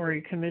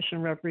Regulatory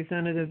Commission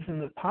representatives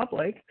and the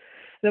public.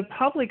 The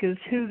public is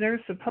who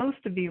they're supposed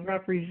to be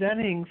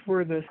representing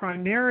for the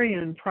primary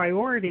and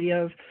priority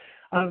of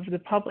the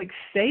public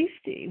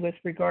safety with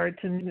regard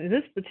to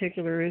this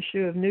particular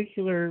issue of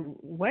nuclear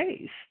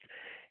waste.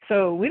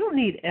 So we don't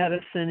need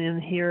Edison in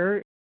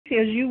here.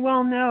 As you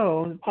well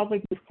know, the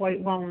public is quite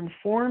well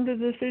informed of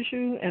this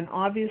issue, and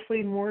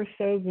obviously more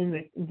so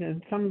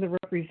than some of the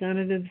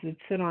representatives that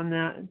sit on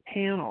that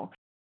panel.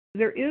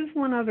 There is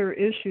one other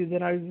issue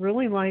that I'd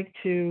really like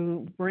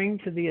to bring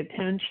to the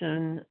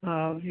attention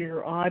of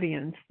your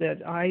audience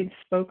that I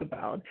spoke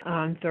about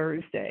on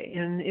Thursday.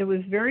 And it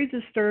was very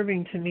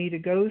disturbing to me to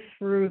go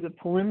through the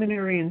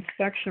preliminary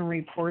inspection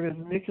report of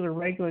the Nuclear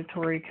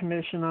Regulatory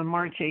Commission on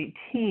March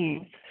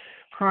 18th,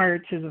 prior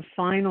to the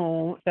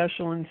final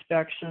special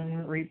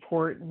inspection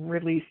report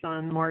released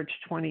on March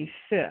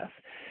 25th.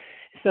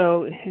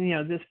 So,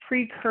 this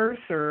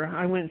precursor,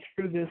 I went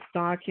through this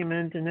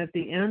document, and at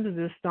the end of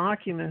this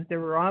document,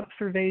 there were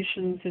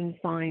observations and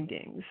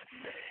findings.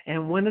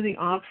 And one of the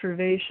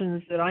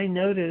observations that I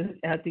noted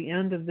at the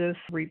end of this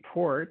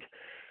report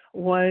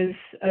was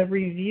a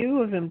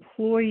review of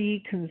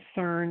employee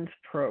concerns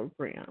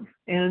program.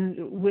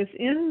 And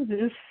within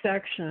this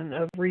section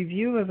of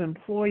review of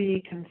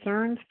employee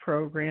concerns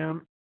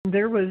program,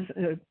 there was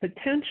a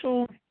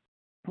potential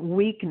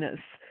weakness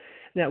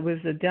that was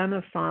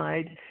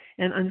identified.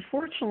 And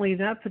unfortunately,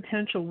 that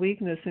potential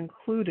weakness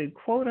included,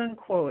 quote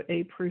unquote,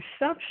 a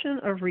perception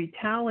of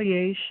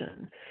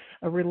retaliation,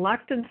 a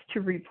reluctance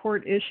to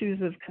report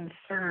issues of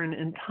concern,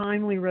 and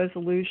timely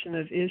resolution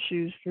of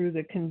issues through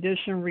the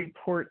condition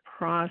report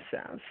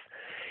process.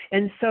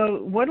 And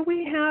so what do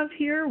we have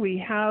here? We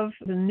have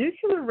the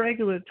Nuclear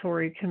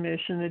Regulatory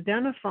Commission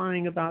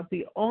identifying about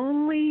the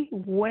only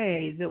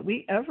way that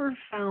we ever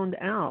found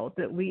out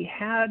that we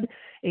had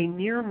a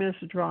near-miss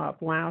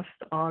drop last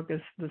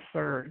August the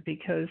 3rd,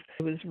 because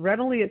it was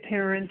readily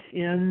apparent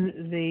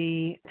in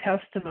the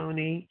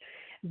testimony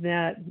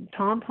that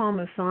Tom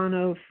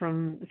Palmisano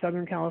from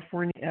Southern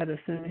California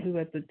Edison, who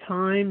at the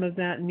time of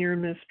that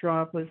near-miss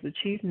drop was the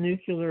chief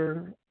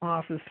nuclear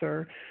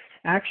officer,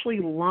 actually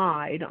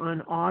lied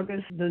on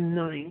August the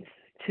 9th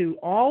to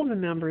all the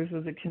members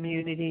of the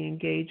community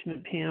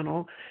engagement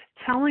panel,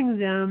 telling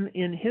them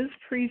in his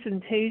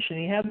presentation,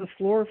 he had the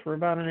floor for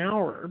about an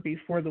hour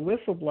before the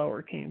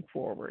whistleblower came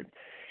forward.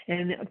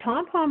 And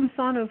Tom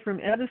Palmisano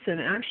from Edison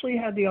actually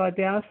had the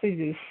audacity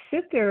to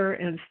sit there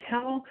and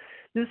tell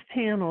this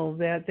panel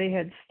that they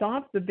had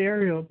stopped the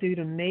burial due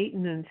to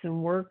maintenance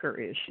and worker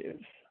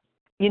issues.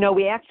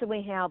 We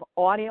actually have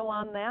audio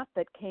on that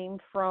came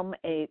from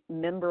a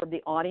member of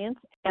the audience,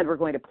 and we're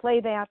going to play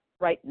that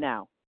right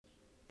now.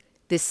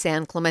 This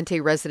San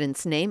Clemente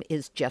resident's name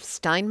is Jeff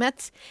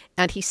Steinmetz,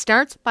 and he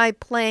starts by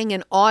playing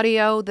an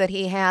audio that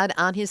he had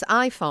on his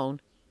iPhone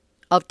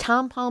of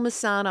Tom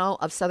Palmisano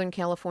of Southern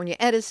California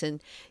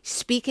Edison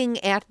speaking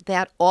at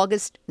that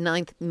August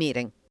 9th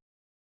meeting.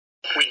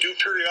 We do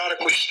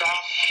periodically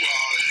stop.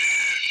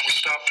 We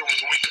stopped over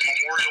the week of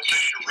Memorial Day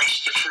to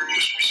rest the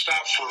crews. We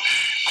stop for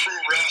crew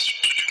rest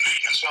to do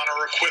maintenance on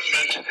our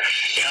equipment.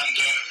 And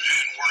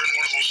we're in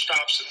one of those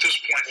stops at this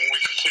point when we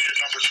completed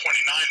number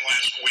 29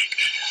 last week.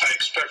 I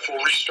expect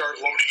we'll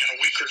restart loading in a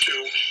week or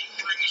two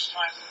during this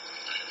time.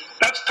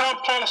 That's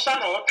Tom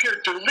Palmisano up here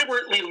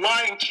deliberately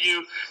lying to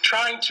you,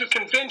 trying to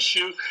convince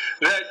you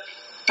that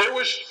there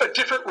was a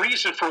different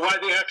reason for why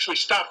they actually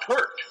stopped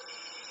work.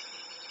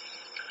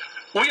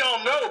 We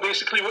all know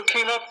basically what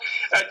came up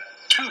at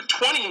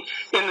 2:20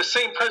 in the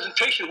same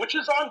presentation, which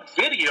is on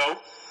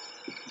video.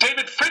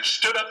 David Fritz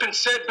stood up and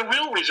said the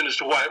real reason as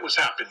to why it was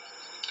happening.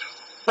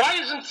 Why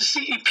isn't the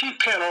CEP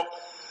panel,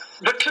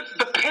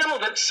 the panel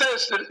that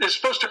says that is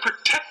supposed to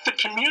protect the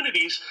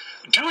communities,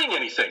 doing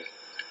anything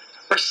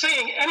or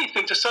saying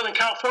anything to Southern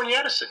California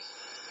Edison?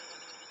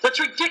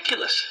 That's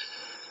ridiculous.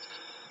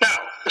 Now,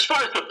 as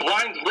far as the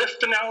blind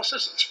lift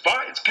analysis, it's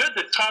fine. It's good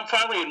that Tom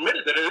finally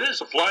admitted that it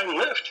is a blind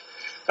lift.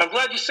 I'm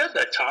glad you said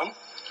that, Tom.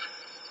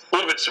 A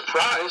little bit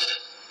surprised.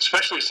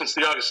 especially since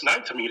the August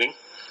 9th meeting.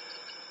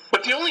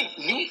 But the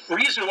only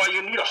reason why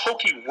you need a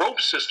hokey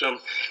rope system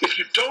if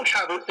you don't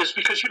have it is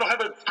because you don't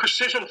have a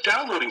precision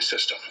downloading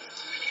system.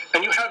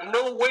 And you have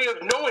no way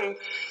of knowing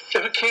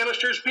if a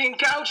canister is being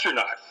gouged or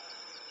not.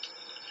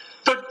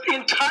 The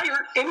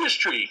entire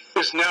industry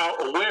is now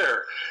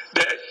aware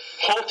that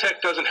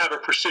Holtec doesn't have a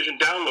precision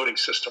downloading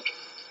system.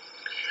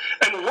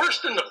 And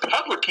worse than the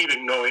public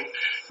even knowing,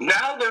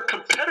 now their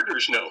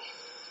competitors know.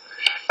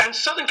 And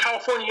Southern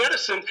California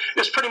Edison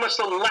is pretty much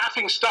the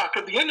laughing stock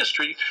of the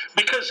industry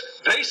because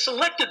they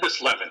selected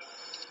this lemon.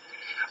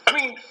 I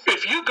mean,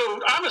 if you go,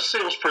 I'm a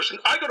salesperson,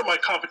 I go to my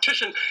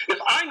competition, if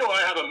I know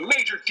I have a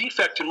major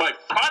defect in my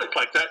product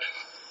like that,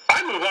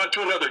 I move on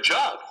to another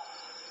job.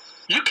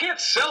 You can't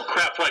sell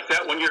crap like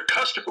that when your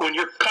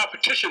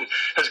competition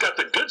has got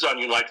the goods on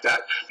you like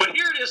that. But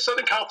here it is,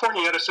 Southern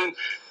California Edison,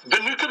 the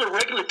Nuclear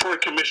Regulatory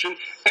Commission,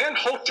 and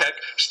Holtec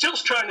still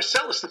trying to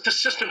sell us that this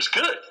system's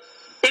good.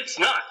 It's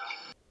not.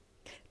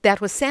 That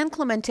was San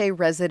Clemente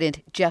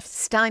resident Jeff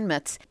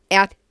Steinmetz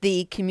at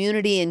the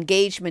Community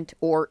Engagement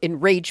or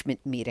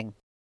Enragement meeting.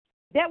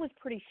 That was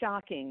pretty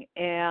shocking,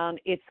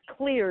 and it's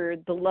clear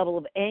the level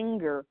of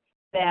anger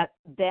that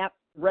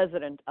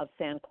resident of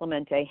San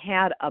Clemente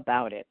had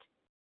about it.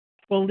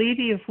 Well,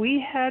 Leedy, if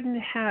we hadn't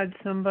had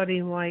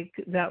somebody like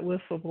that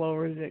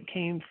whistleblower that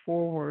came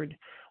forward,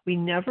 we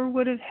never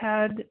would have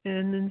had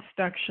an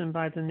inspection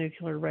by the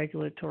Nuclear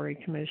Regulatory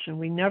Commission.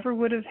 We never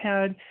would have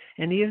had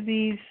any of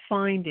these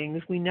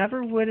findings. We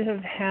never would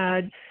have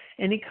had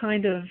any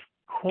kind of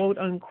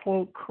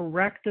quote-unquote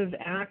corrective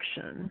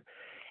action.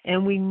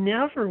 And we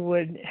never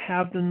would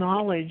have the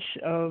knowledge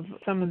of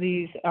some of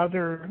these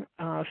other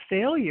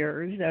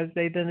failures as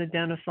they've been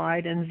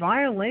identified and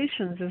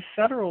violations of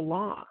federal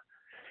law.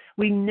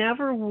 We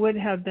never would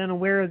have been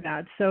aware of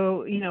that.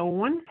 So,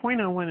 one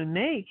point I want to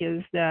make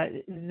is that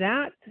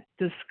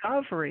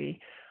discovery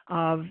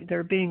of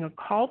there being a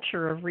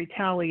culture of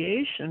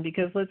retaliation,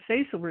 because let's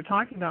face it, we're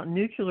talking about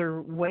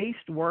nuclear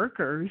waste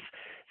workers.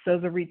 So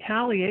the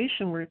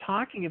retaliation we're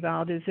talking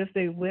about is if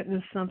they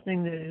witness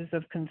something that is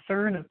of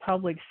concern of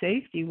public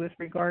safety with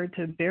regard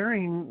to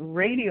bearing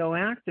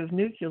radioactive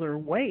nuclear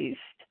waste.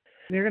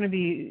 They're going to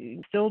be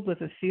filled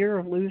with a fear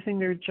of losing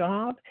their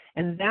job,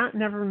 and that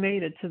never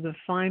made it to the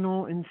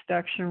final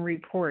inspection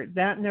report.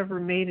 That never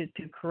made it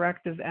to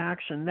corrective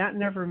action. That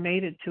never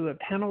made it to a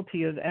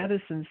penalty of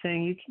Edison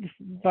saying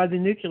by the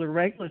Nuclear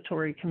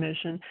Regulatory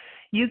Commission,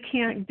 you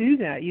can't do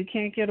that. You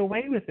can't get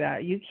away with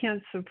that. You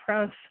can't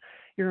suppress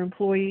your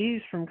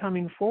employees from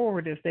coming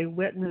forward if they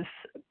witness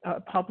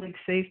a public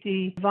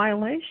safety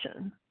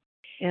violation.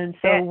 And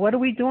so what are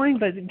we doing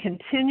but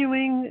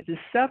continuing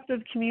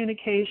deceptive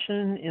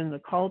communication in the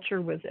culture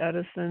with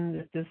Edison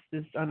that this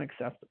is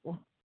unacceptable?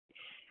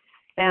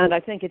 And I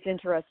think it's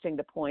interesting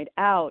to point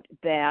out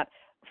that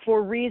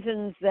for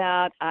reasons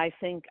that I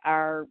think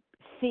are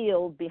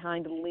sealed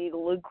behind a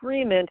legal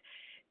agreement,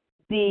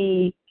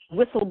 the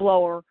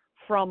whistleblower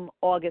from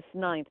August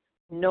 9th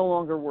no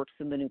longer works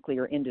in the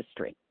nuclear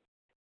industry.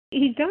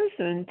 He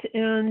doesn't,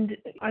 and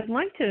I'd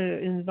like to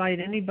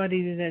invite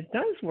anybody that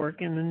does work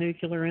in the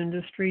nuclear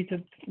industry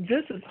to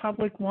visit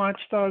Public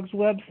Watchdog's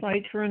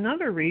website for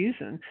another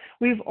reason.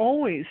 We've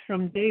always,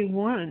 from day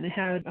one,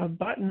 had a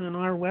button on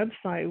our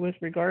website with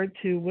regard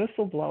to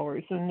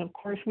whistleblowers, and of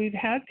course we've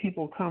had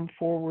people come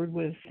forward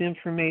with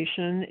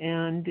information,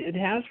 and it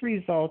has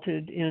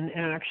resulted in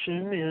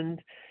action, and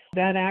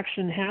that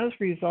action has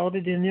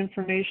resulted in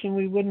information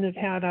we wouldn't have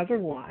had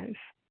otherwise.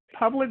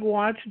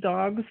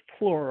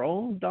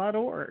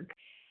 PublicWatchdogsPlural.org.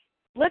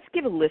 Let's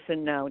give a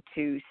listen now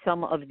to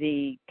some of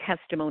the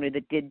testimony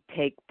that did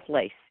take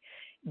place.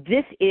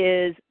 This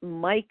is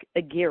Mike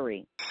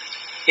Aguirre.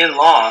 In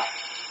law,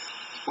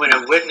 when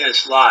a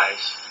witness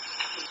lies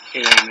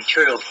in a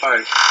material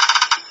part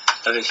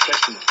of his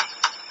testimony,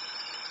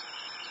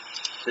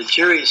 the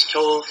jury is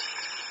told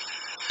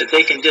that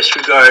they can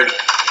disregard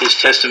his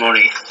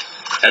testimony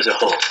as a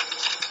whole.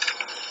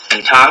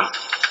 And Tom,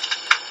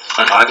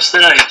 on August the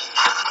 9th,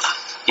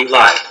 you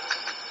lied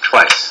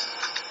twice.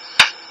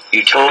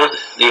 You told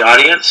the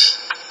audience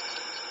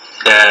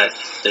that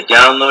the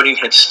downloading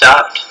had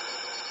stopped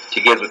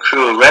to give the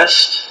crew a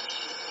rest.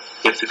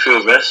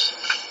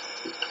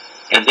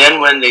 And then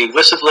when the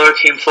whistleblower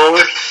came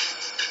forward,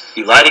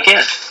 you lied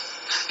again.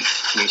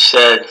 You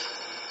said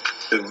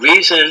the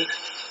reason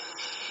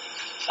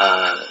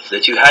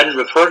that you hadn't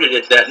reported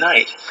it that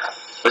night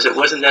was it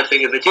wasn't that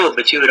big of a deal,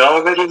 but you had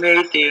already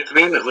made the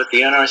agreement with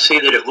the NRC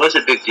that it was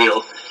a big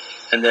deal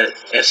and that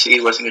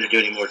SCE wasn't going to do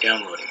any more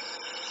downloading.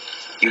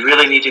 You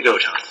really need to go,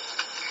 Tom.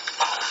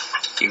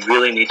 You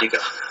really need to go.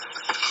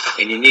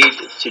 And you need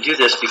to do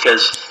this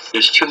because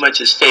there's too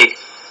much at stake,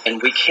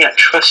 and we can't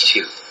trust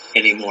you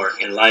anymore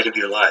in light of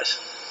your lies.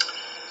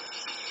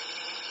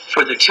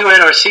 For the two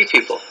NRC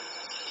people,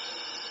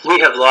 we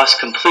have lost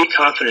complete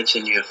confidence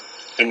in you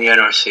and the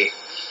NRC.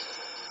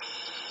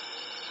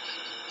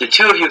 The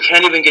two of you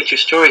can't even get your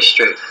story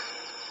straight.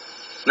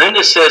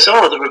 Linda says,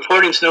 oh, the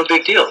reporting's no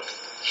big deal.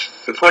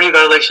 Reporting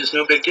violation's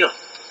no big deal.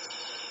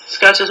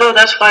 Scott says, oh,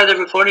 that's why the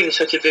reporting is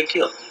such a big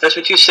deal. That's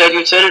what you said.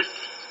 You said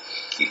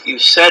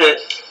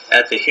it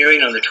at the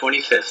hearing on the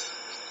 25th.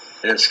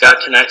 And then Scott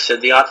tonight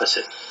said the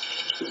opposite.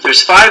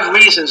 There's 5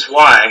 reasons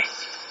why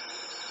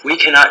we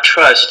cannot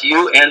trust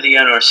you and the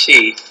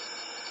NRC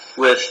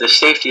with the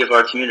safety of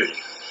our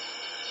community.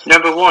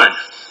 Number 1,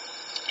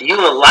 you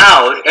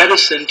allowed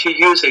Edison to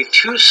use a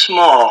too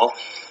small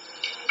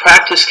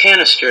practice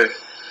canister.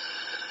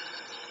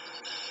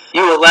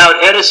 You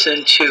allowed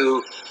Edison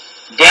to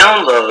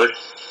download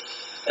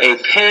a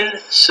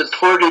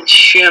pin-supported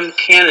shim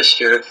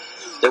canister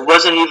that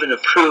wasn't even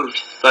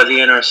approved by the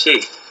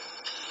NRC.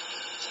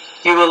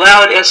 You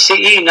allowed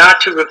SCE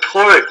not to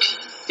report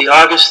the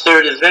August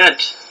 3rd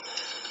event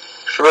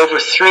for over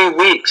 3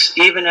 weeks,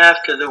 even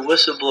after the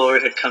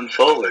whistleblower had come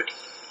forward.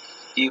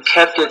 You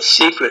kept it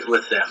secret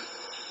with them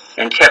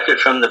and kept it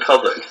from the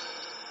public.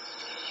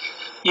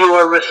 You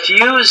are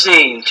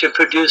refusing to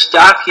produce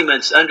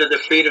documents under the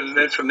Freedom of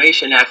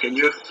Information Act, and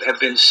you have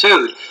been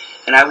sued.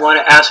 And I want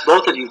to ask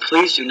both of you,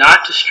 please do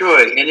not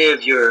destroy any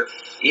of your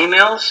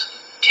emails,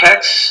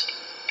 texts,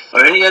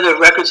 or any other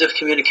records of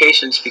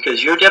communications,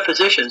 because your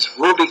depositions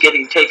will be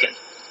getting taken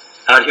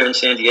out here in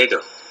San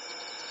Diego.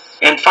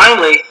 And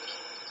finally,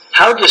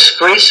 how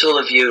disgraceful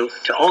of you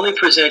to only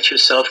present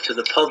yourself to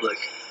the public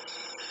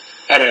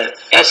at an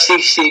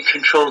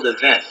SEC-controlled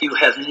event. You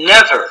have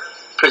never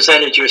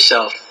presented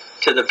yourself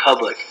to the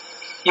public.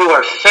 You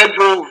are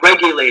federal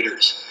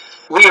regulators.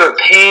 We are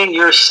paying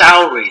your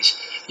salaries.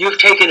 You've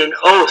taken an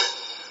oath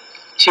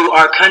to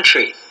our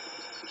country,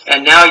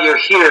 and now you're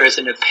here as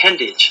an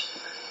appendage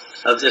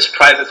of this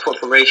private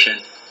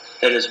corporation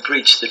that has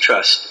breached the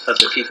trust of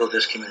the people of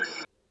this community.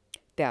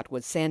 That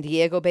was San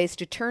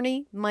Diego-based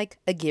attorney Mike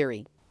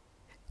Aguirre.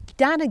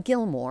 Donna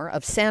Gilmore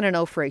of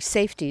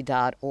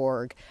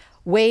SanOnofreSafety.org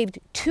waved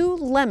 2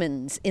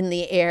 lemons in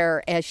the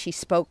air as she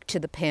spoke to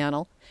the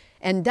panel,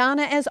 and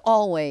Donna, as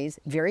always,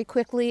 very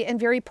quickly and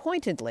very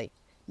pointedly,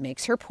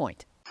 makes her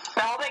point.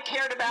 All they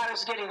cared about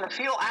is getting the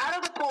fuel out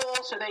of the pool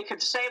so they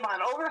could save on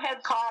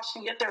overhead costs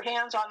and get their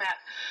hands on that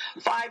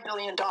 $5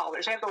 billion.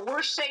 They have the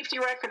worst safety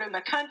record in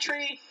the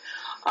country.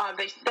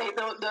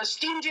 The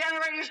steam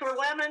generators were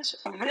lemons.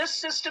 This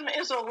system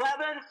is a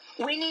lemon.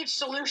 We need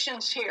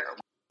solutions here.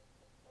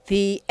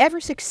 The ever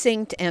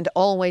succinct and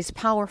always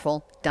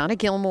powerful Donna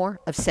Gilmore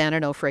of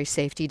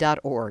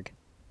SanOnofreSafety.org.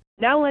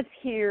 Now let's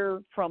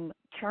hear from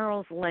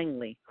Charles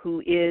Langley,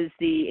 who is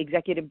the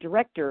executive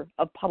director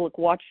of Public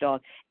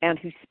Watchdog and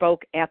who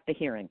spoke at the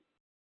hearing.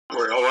 A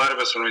lot of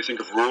us, when we think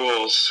of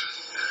rules,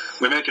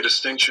 we make a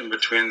distinction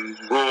between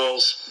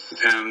rules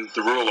and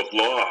the rule of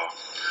law.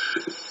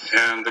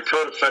 And the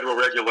Code of Federal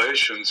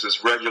Regulations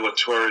is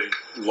regulatory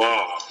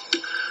law.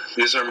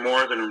 These are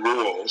more than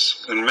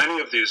rules, and many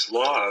of these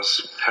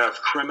laws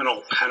have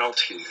criminal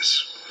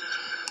penalties.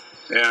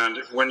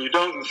 And when you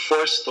don't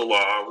enforce the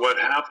law, what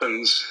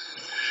happens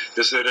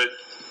is that it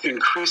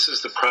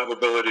increases the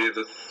probability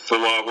that the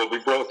law will be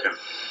broken.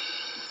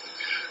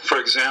 For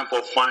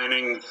example,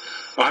 fining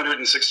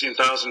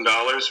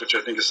 $116,000, which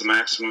I think is the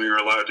maximum you're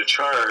allowed to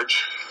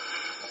charge,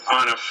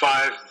 on a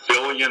 $5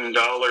 billion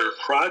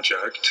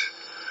project,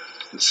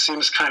 it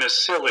seems kind of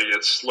silly.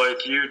 It's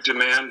like you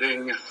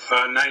demanding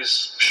a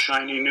nice,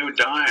 shiny new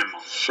dime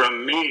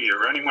from me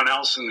or anyone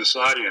else in this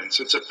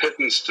audience. It's a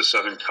pittance to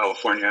Southern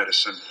California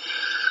Edison.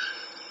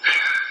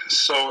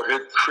 So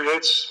it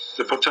creates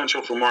the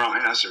potential for moral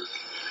hazard.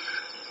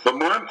 But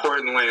more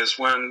importantly is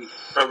when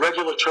a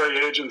regulatory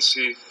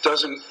agency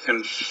doesn't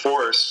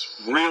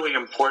enforce really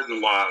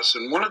important laws.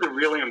 And one of the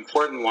really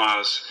important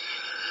laws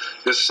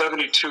is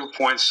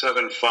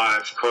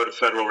 72.75 Code of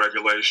Federal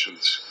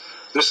Regulations.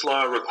 This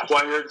law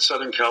required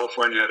Southern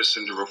California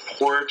Edison to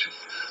report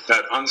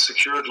that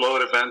unsecured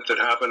load event that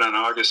happened on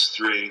August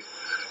 3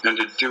 and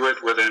to do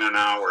it within an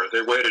hour.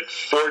 They waited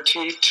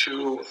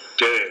 42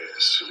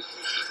 days.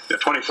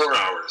 24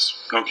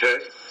 hours, okay?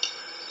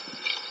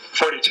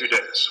 42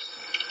 days.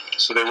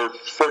 So they were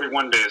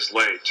 41 days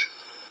late.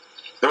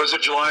 There was a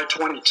July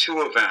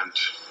 22 event.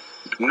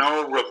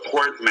 No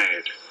report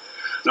made.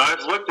 Now,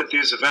 I've looked at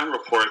these event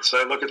reports.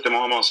 I look at them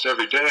almost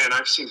every day, and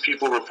I've seen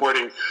people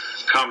reporting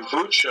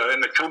kombucha in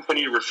the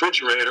company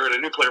refrigerator at a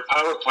nuclear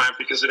power plant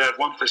because it had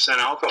 1%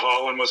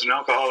 alcohol and was an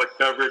alcoholic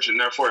beverage and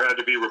therefore had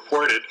to be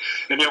reported.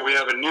 And yet we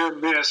have a near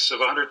miss of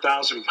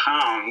 100,000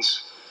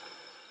 pounds,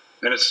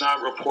 and it's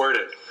not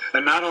reported.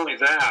 And not only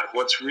that,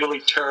 what's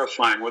really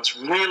terrifying, what's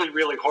really,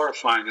 really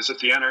horrifying is that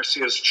the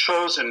NRC has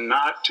chosen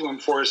not to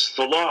enforce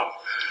the law.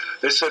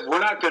 They said, we're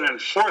not going to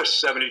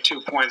enforce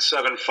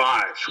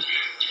 72.75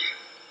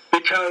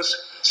 because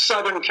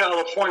Southern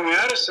California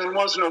Edison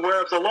wasn't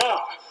aware of the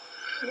law.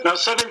 Now,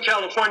 Southern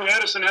California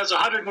Edison has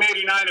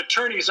 189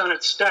 attorneys on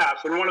its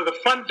staff, and one of the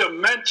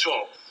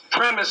fundamental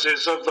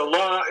premises of the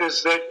law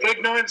is that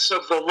ignorance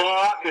of the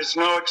law is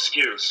no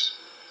excuse.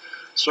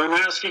 So I'm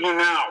asking you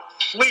now,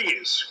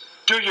 please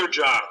do your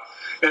job,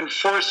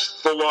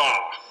 enforce the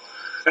law,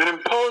 and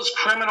impose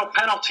criminal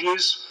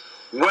penalties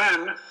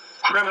when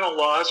criminal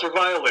laws are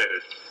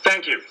violated.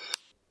 Thank you.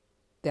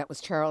 That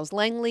was Charles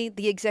Langley,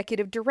 the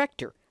executive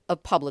director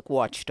of Public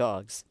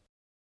Watchdogs.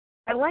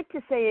 I like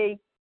to say,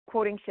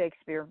 quoting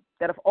Shakespeare,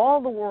 that if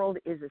all the world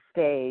is a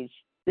stage,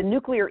 the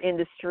nuclear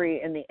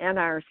industry and the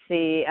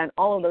NRC and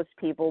all of those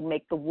people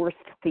make the worst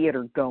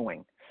theater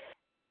going.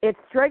 It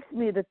strikes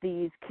me that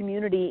these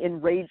community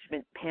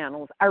enragement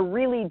panels are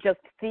really just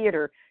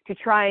theater to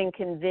try and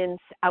convince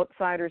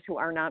outsiders who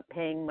are not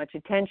paying much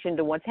attention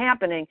to what's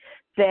happening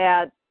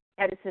that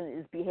Edison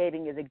is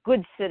behaving as a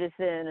good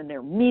citizen and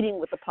they're meeting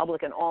with the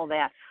public and all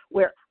that,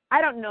 where I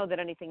don't know that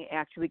anything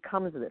actually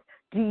comes of this.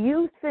 Do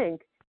you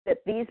think that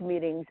these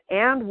meetings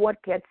and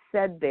what gets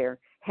said there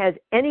has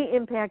any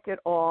impact at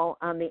all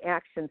on the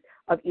actions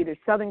of either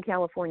Southern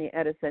California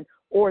Edison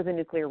or the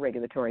Nuclear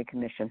Regulatory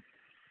Commission?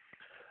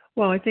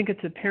 Well, I think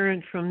it's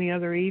apparent from the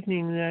other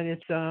evening that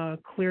it's a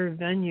clear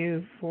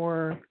venue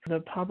for the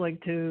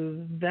public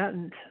to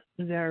vent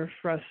their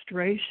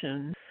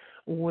frustration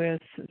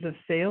with the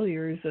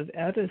failures of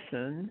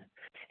Edison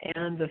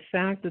and the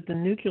fact that the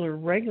Nuclear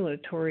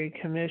Regulatory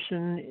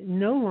Commission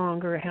no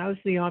longer has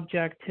the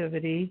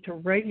objectivity to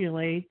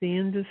regulate the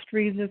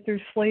industry that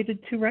they're slated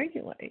to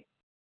regulate.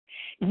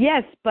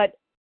 Yes, but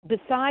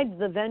besides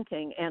the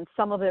venting, and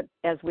some of it,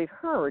 as we've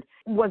heard,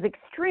 was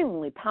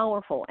extremely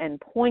powerful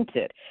and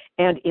pointed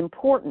and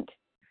important,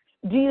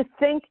 do you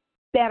think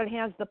that it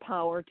has the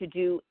power to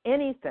do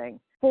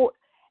anything for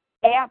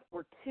at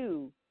or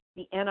to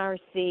the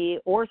NRC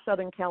or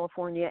Southern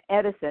California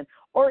Edison,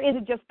 or is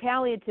it just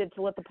palliative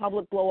to let the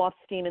public blow off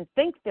steam and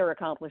think they're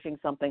accomplishing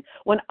something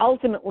when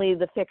ultimately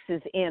the fix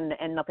is in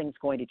and nothing's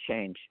going to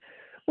change?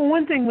 Well,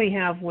 one thing we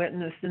have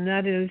witnessed, and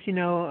that is,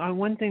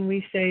 one thing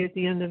we say at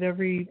the end of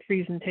every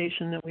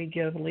presentation that we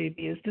give,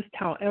 Libby, is just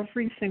tell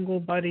every single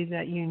buddy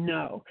that you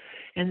know.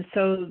 And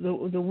so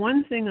the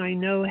one thing I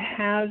know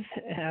has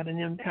had an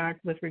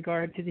impact with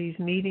regard to these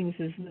meetings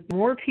is that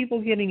more people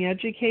getting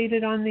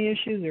educated on the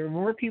issue, there are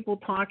more people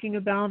talking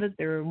about it,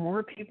 there are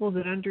more people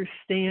that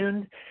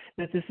understand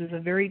that this is a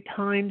very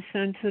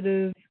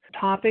time-sensitive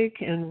topic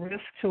and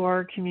risk to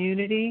our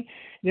community.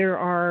 There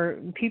are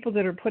people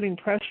that are putting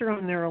pressure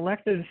on their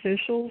elected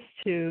officials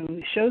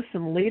to show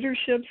some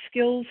leadership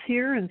skills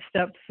here and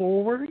step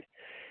forward.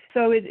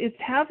 So it's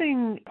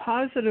having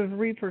positive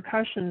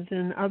repercussions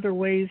in other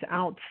ways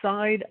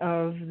outside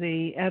of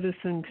the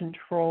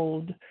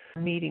Edison-controlled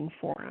meeting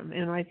forum,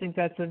 and I think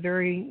that's a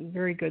very,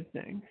 very good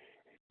thing.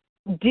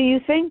 Do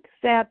you think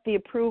that the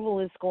approval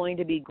is going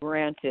to be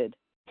granted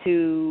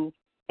to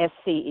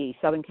SCE,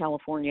 Southern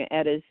California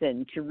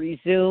Edison, to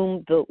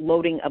resume the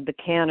loading of the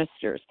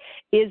canisters?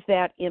 Is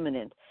that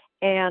imminent?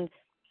 And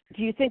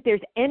do you think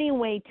there's any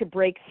way to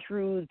break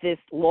through this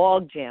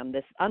logjam,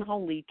 this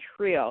unholy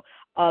trio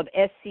of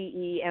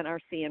SCE,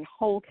 NRC, and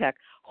Holtec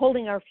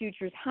holding our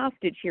futures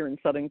hostage here in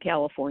Southern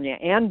California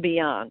and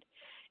beyond,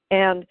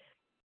 and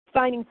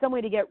finding some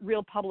way to get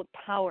real public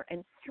power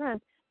and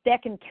strength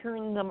that can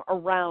turn them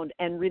around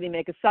and really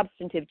make a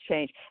substantive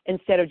change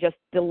instead of just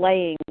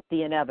delaying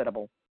the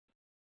inevitable?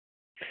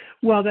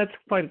 Well, that's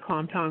quite a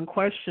compound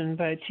question,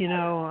 but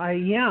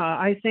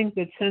I think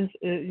that since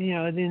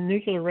the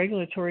Nuclear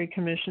Regulatory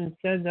Commission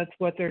said that's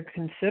what they're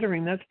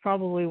considering, that's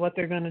probably what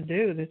they're going to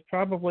do. That's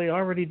probably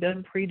already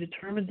been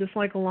predetermined, just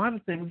like a lot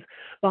of things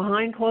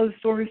behind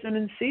closed doors and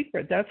in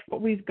secret. That's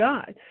what we've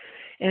got.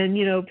 And,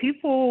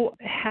 people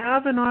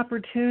have an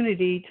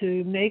opportunity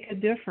to make a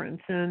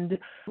difference, and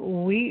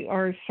we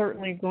are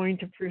certainly going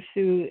to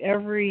pursue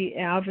every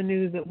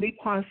avenue that we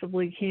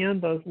possibly can,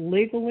 both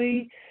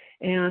legally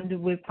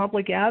and with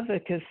public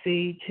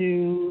advocacy,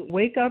 to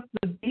wake up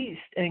the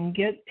beast and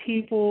get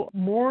people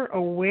more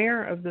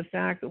aware of the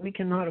fact that we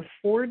cannot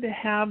afford to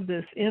have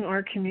this in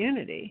our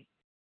community.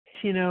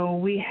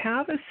 We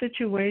have a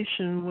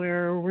situation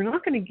where we're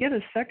not going to get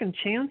a second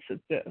chance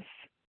at this.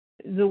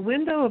 The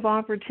window of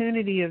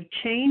opportunity of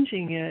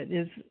changing it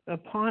is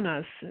upon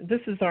us. This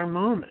is our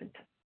moment.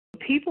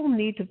 People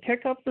need to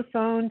pick up the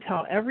phone,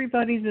 tell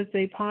everybody that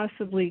they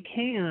possibly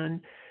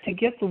can, to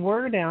get the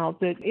word out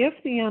that if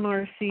the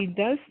NRC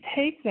does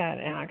take that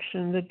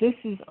action, that this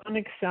is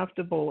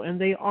unacceptable and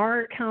they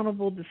are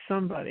accountable to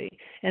somebody,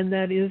 and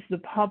that is the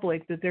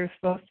public that they're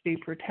supposed to be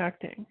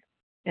protecting.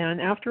 And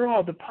after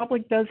all, the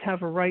public does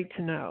have a right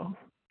to know.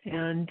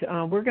 And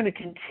we're going to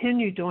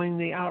continue doing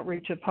the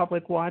outreach at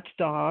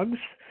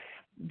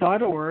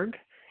publicwatchdogs.org,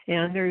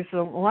 and there's a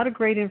lot of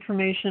great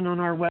information on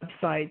our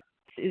website.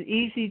 It's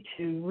easy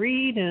to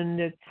read, and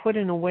it's put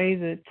in a way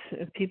that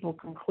people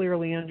can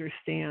clearly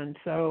understand.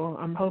 So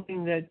I'm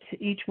hoping that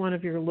each one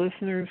of your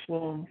listeners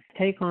will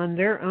take on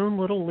their own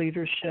little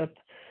leadership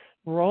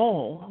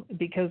role,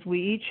 because we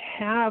each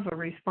have a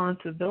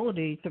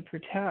responsibility to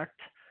protect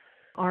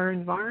our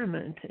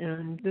environment,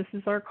 and this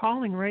is our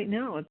calling right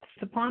now. It's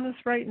upon us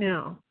right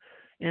now.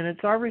 And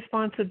it's our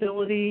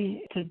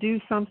responsibility to do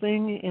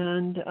something,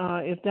 and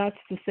if that's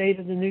to say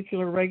to the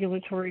Nuclear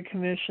Regulatory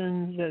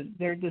Commission that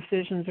their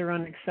decisions are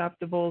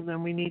unacceptable,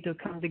 then we need to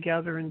come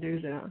together and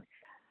do that.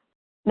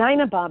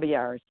 Nina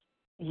Babiars,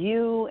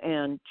 you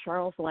and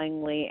Charles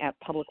Langley at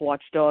Public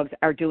Watchdogs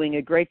are doing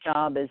a great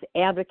job as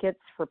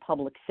advocates for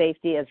public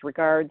safety as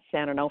regards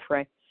San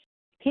Onofre.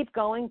 Keep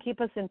going,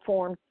 keep us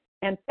informed,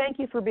 and thank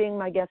you for being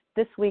my guest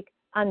this week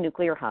on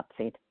Nuclear Hot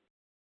Seat.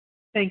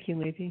 Thank you,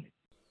 Levy.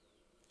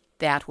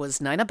 That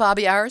was Nina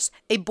Bobbiars,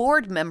 a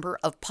board member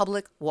of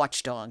Public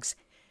Watchdogs.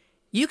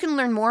 You can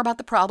learn more about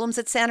the problems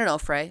at San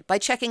Onofre by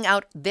checking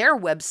out their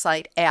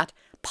website at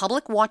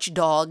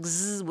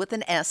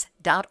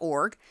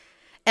publicwatchdogs.org,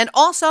 and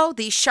also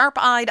the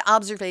sharp-eyed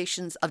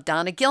observations of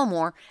Donna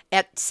Gilmore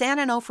at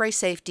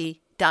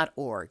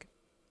sanonofresafety.org.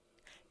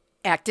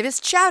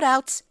 Activist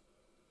shout-outs.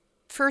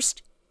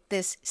 First,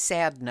 this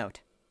sad note.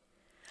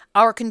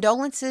 Our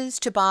condolences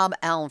to Bob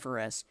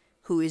Alvarez,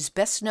 who is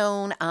best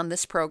known on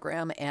this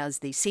program as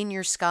the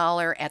senior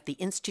scholar at the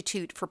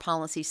Institute for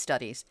Policy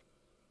Studies.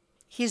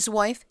 His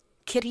wife,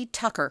 Kitty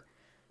Tucker,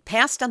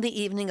 passed on the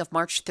evening of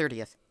March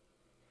 30th.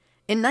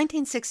 In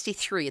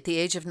 1963, at the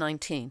age of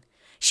 19,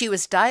 she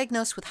was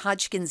diagnosed with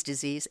Hodgkin's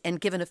disease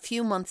and given a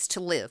few months to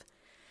live.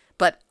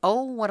 But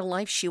oh, what a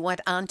life she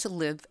went on to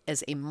live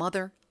as a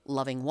mother,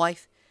 loving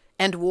wife,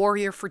 and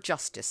warrior for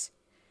justice.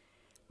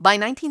 By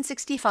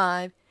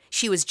 1965,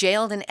 she was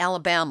jailed in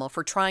Alabama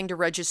for trying to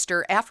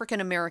register African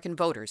American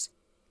voters.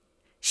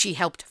 She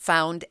helped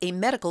found a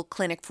medical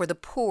clinic for the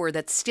poor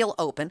that's still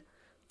open,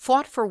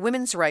 fought for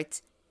women's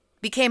rights,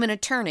 became an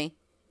attorney,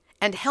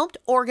 and helped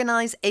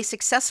organize a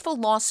successful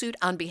lawsuit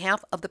on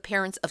behalf of the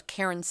parents of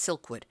Karen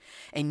Silkwood,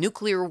 a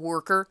nuclear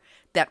worker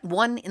that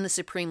won in the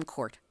Supreme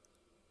Court.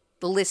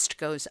 The list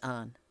goes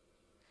on.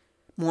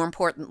 More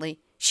importantly,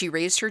 she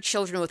raised her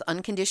children with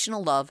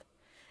unconditional love,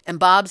 and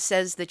Bob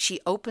says that she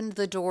opened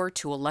the door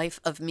to a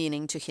life of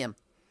meaning to him.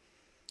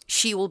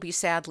 She will be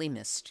sadly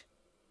missed.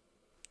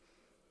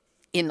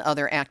 In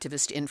other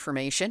activist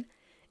information,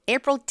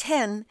 April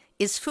 10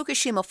 is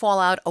Fukushima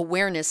Fallout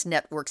Awareness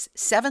Network's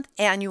 7th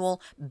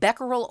annual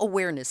Becquerel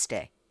Awareness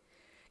Day.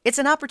 It's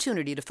an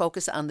opportunity to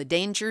focus on the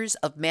dangers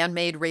of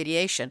man-made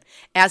radiation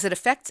as it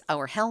affects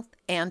our health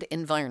and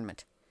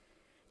environment.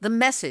 The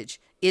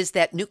message is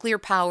that nuclear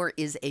power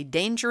is a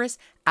dangerous,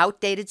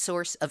 outdated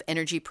source of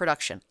energy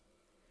production.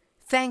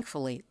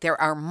 Thankfully, there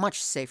are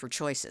much safer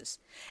choices,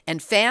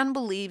 and FAN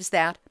believes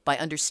that, by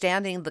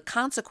understanding the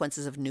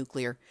consequences of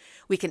nuclear,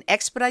 we can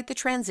expedite the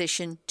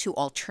transition to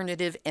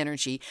alternative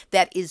energy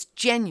that is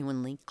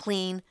genuinely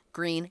clean,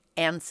 green,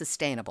 and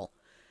sustainable.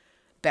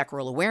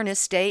 Becquerel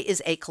Awareness Day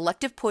is a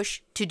collective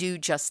push to do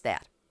just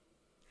that.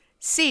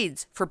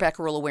 Seeds for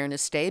Becquerel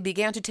Awareness Day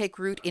began to take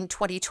root in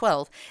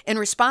 2012 in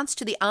response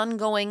to the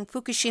ongoing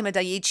Fukushima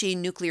Daiichi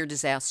nuclear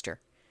disaster.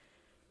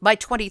 By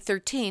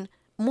 2013,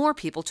 more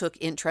people took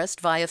interest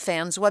via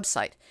FAN's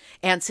website,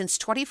 and since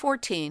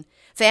 2014,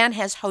 FAN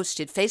has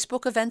hosted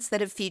Facebook events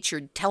that have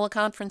featured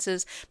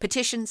teleconferences,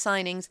 petition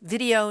signings,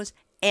 videos,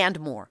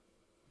 and more.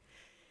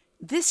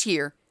 This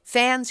year,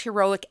 FAN's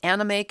heroic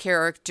anime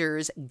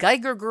characters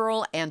Geiger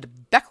Girl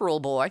and Becquerel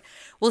Boy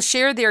will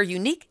share their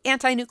unique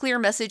anti-nuclear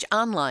message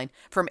online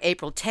from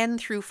April 10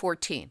 through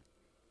 14.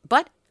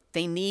 But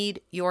they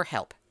need your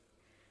help.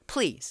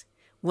 Please,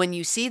 when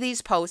you see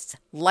these posts,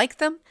 like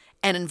them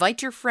and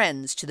invite your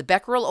friends to the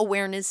Becquerel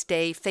Awareness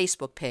Day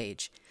Facebook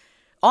page.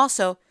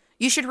 Also,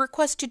 you should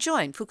request to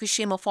join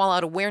Fukushima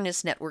Fallout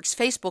Awareness Network's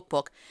Facebook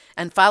book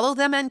and follow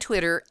them on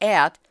Twitter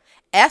at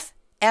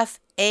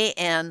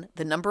FFAN,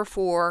 the number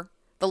 4,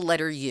 the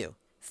letter U,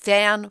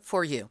 FAN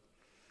for you.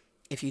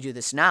 If you do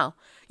this now,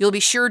 you'll be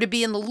sure to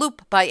be in the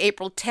loop by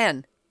April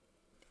 10,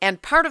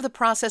 and part of the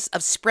process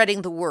of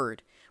spreading the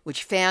word,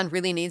 which FAN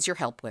really needs your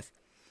help with.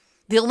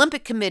 The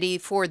Olympic Committee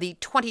for the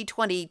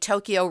 2020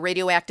 Tokyo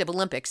Radioactive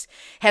Olympics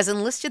has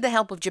enlisted the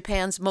help of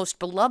Japan's most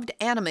beloved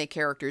anime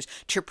characters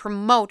to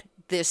promote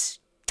this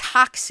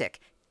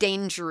toxic,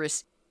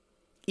 dangerous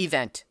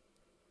event.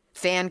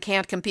 FAN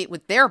can't compete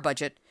with their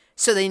budget,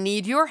 so they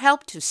need your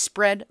help to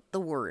spread the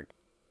word.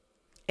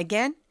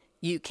 Again,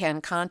 you can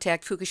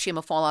contact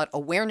Fukushima Fallout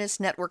Awareness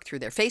Network through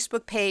their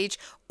Facebook page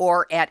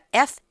or at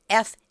ffan.us.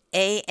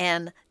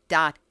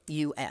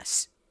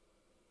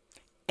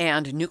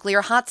 And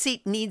Nuclear Hot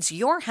Seat needs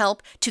your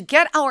help to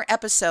get our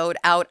episode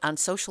out on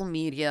social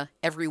media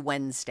every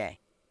Wednesday.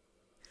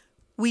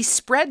 We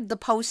spread the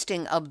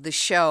posting of the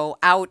show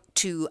out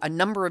to a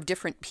number of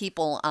different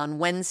people on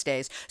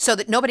Wednesdays so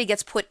that nobody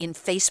gets put in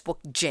Facebook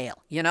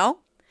jail, you know?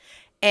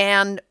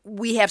 And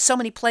we have so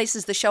many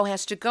places the show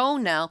has to go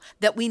now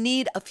that we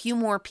need a few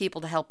more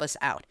people to help us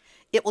out.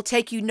 It will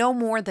take you no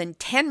more than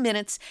 10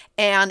 minutes,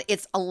 and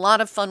it's a lot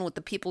of fun with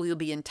the people you'll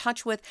be in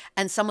touch with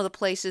and some of the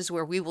places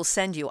where we will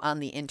send you on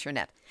the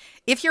internet.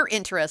 If you're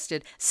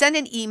interested, send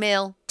an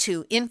email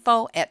to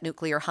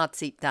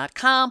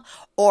info@nuclearhotseat.com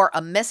or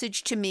a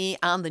message to me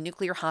on the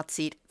Nuclear Hot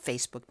Seat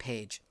Facebook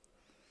page.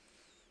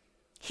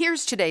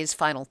 Here's today's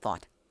final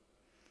thought.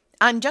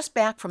 I'm just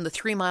back from the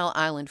 3 Mile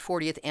Island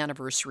 40th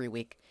Anniversary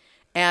Week,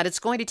 and it's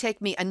going to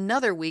take me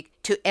another week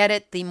to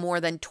edit the more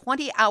than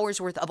 20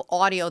 hours worth of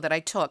audio that I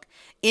took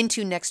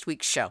into next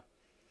week's show.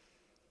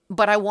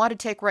 But I want to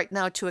take right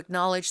now to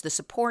acknowledge the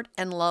support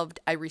and love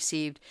I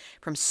received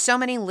from so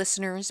many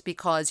listeners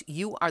because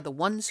you are the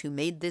ones who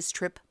made this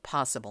trip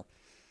possible.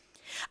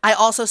 I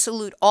also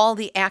salute all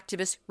the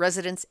activists,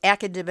 residents,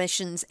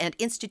 academicians, and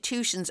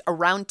institutions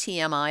around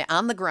TMI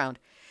on the ground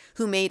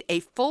who made a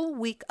full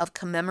week of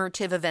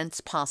commemorative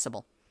events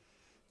possible.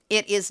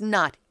 It is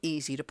not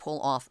easy to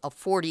pull off a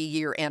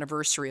 40-year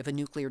anniversary of a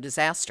nuclear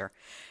disaster,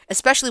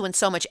 especially when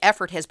so much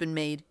effort has been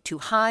made to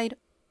hide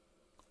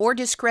or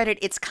discredit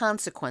its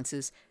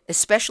consequences,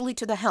 especially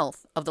to the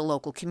health of the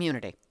local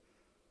community.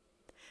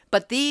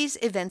 But these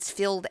events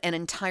filled an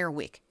entire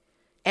week,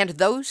 and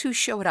those who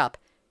showed up,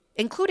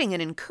 including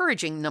an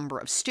encouraging number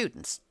of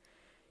students,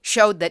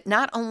 showed that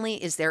not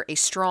only is there a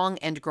strong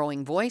and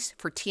growing voice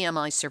for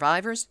TMI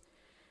survivors,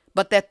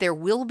 but that there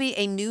will be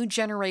a new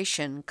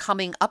generation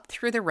coming up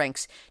through the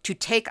ranks to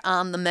take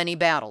on the many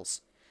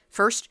battles.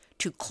 First,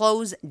 to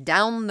close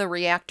down the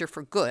reactor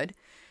for good,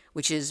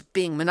 which is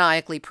being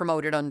maniacally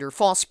promoted under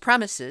false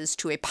premises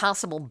to a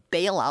possible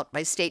bailout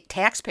by state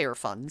taxpayer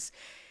funds,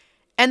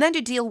 and then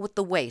to deal with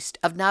the waste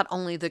of not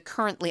only the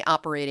currently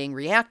operating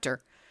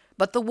reactor,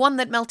 but the one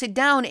that melted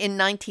down in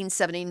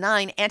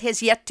 1979 and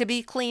has yet to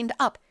be cleaned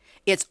up.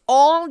 It's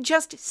all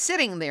just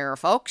sitting there,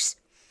 folks.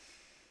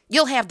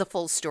 You'll have the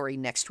full story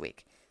next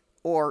week,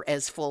 or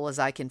as full as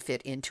I can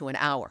fit into an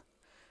hour.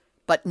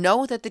 But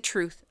know that the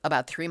truth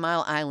about 3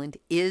 Mile Island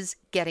is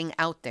getting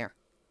out there.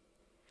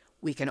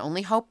 We can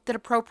only hope that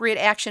appropriate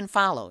action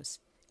follows,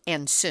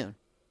 and soon.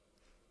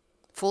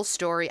 Full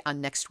story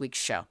on next week's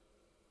show.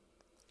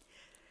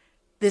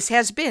 This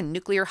has been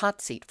Nuclear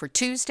Hot Seat for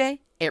Tuesday,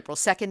 April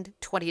 2nd,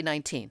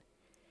 2019.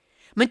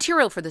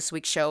 Material for this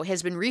week's show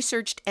has been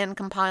researched and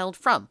compiled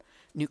from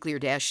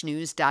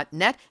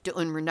nuclear-news.net,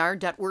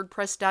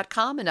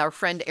 deunrenard.wordpress.com, and our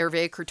friend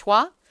Hervé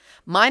Courtois,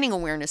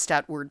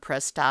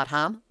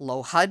 miningawareness.wordpress.com,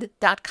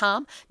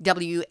 lohud.com,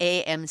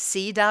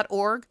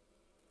 wamc.org,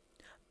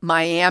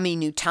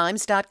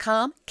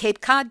 MiamiNewTimes.com,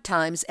 Cape Cod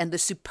Times, and the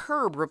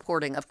superb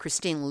reporting of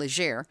Christine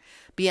Leger,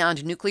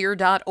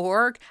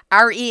 BeyondNuclear.org,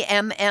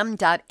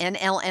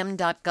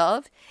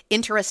 REMM.NLM.gov,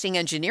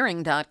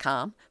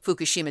 InterestingEngineering.com,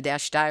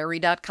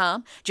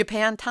 Fukushima-Diary.com,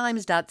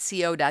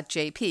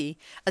 JapanTimes.co.jp,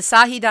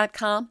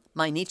 Asahi.com,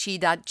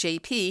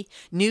 Mainichi.jp,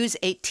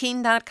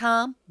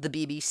 News18.com, the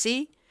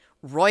BBC,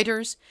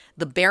 Reuters,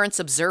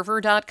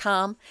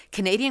 TheBarentsObserver.com,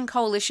 Canadian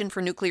Coalition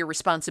for Nuclear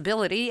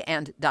Responsibility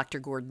and Dr.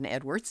 Gordon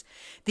Edwards,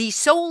 the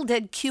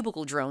soul-dead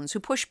cubicle drones who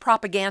push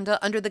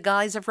propaganda under the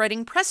guise of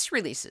writing press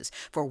releases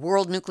for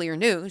World Nuclear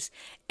News,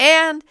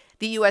 and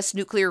the U.S.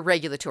 Nuclear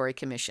Regulatory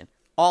Commission.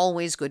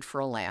 Always good for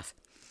a laugh.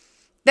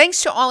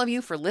 Thanks to all of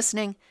you for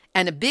listening,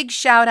 and a big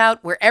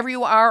shout-out wherever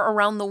you are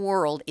around the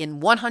world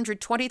in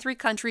 123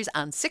 countries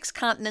on 6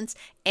 continents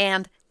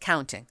and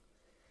counting.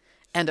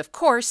 And of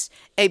course,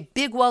 a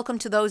big welcome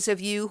to those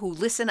of you who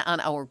listen on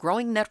our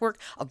growing network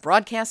of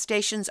broadcast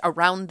stations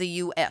around the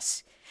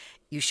U.S.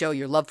 You show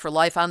your love for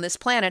life on this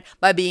planet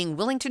by being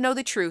willing to know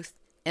the truth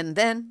and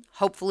then,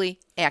 hopefully,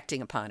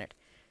 acting upon it.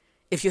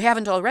 If you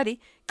haven't already,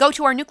 go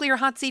to our Nuclear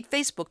Hot Seat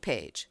Facebook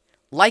page.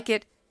 Like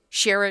it,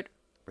 share it,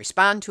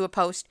 respond to a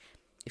post.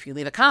 If you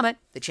leave a comment,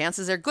 the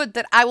chances are good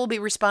that I will be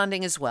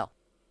responding as well.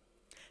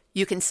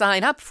 You can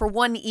sign up for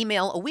 1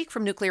 email a week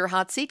from Nuclear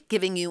Hot Seat,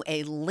 giving you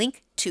a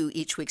link to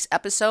each week's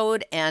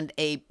episode and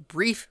a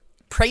brief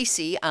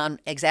précis on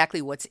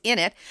exactly what's in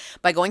it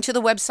by going to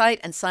the website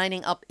and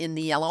signing up in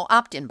the yellow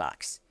opt-in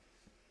box.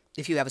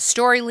 If you have a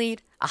story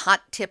lead, a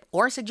hot tip,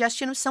 or a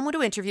suggestion of someone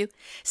to interview,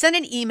 send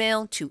an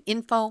email to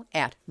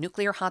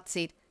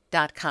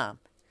info@nuclearhotseat.com.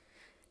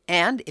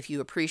 And if you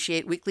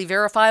appreciate weekly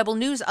verifiable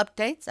news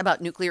updates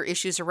about nuclear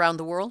issues around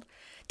the world,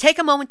 take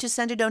a moment to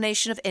send a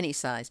donation of any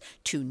size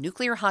to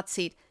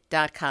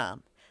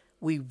nuclearhotseat.com.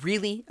 We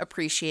really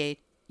appreciate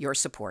your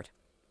support.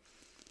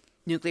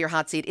 Nuclear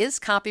Hot Seat is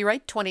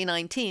copyright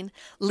 2019,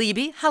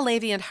 Libby,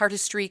 Halevi, and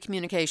Heartistry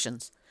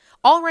Communications.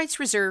 All rights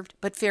reserved,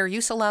 but fair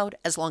use allowed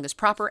as long as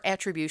proper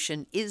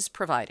attribution is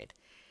provided.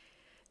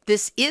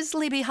 This is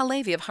Libby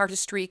Halevi of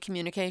Heartistry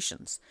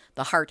Communications,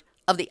 the heart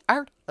of the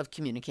art of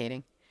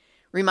communicating,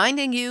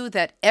 reminding you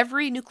that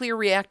every nuclear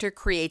reactor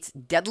creates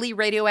deadly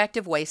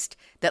radioactive waste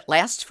that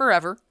lasts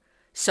forever.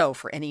 So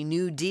for any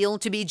new deal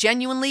to be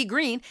genuinely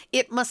green,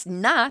 it must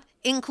not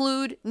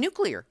include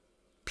nuclear.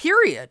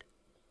 Period.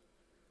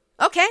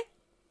 Okay,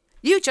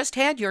 you just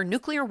had your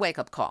nuclear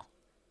wake-up call.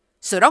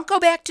 So don't go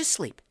back to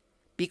sleep,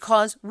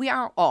 because we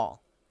are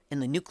all in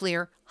the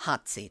Nuclear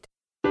Hot Seat.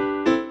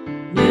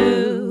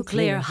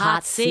 Nuclear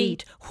Hot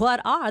Seat.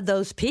 What are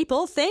those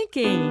people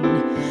thinking?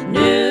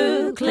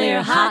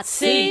 Nuclear Hot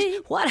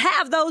Seat. What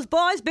have those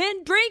boys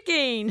been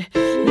drinking?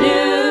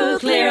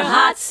 Nuclear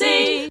Hot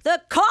Seat.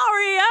 The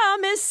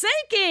corium is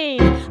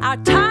sinking. Our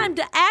time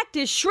to act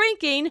is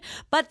shrinking,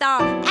 but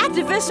our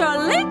activists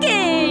are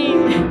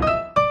linking.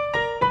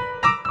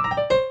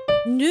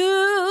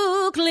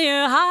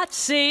 Nuclear Hot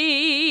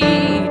Seat.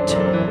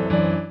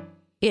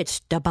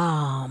 It's the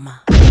bomb.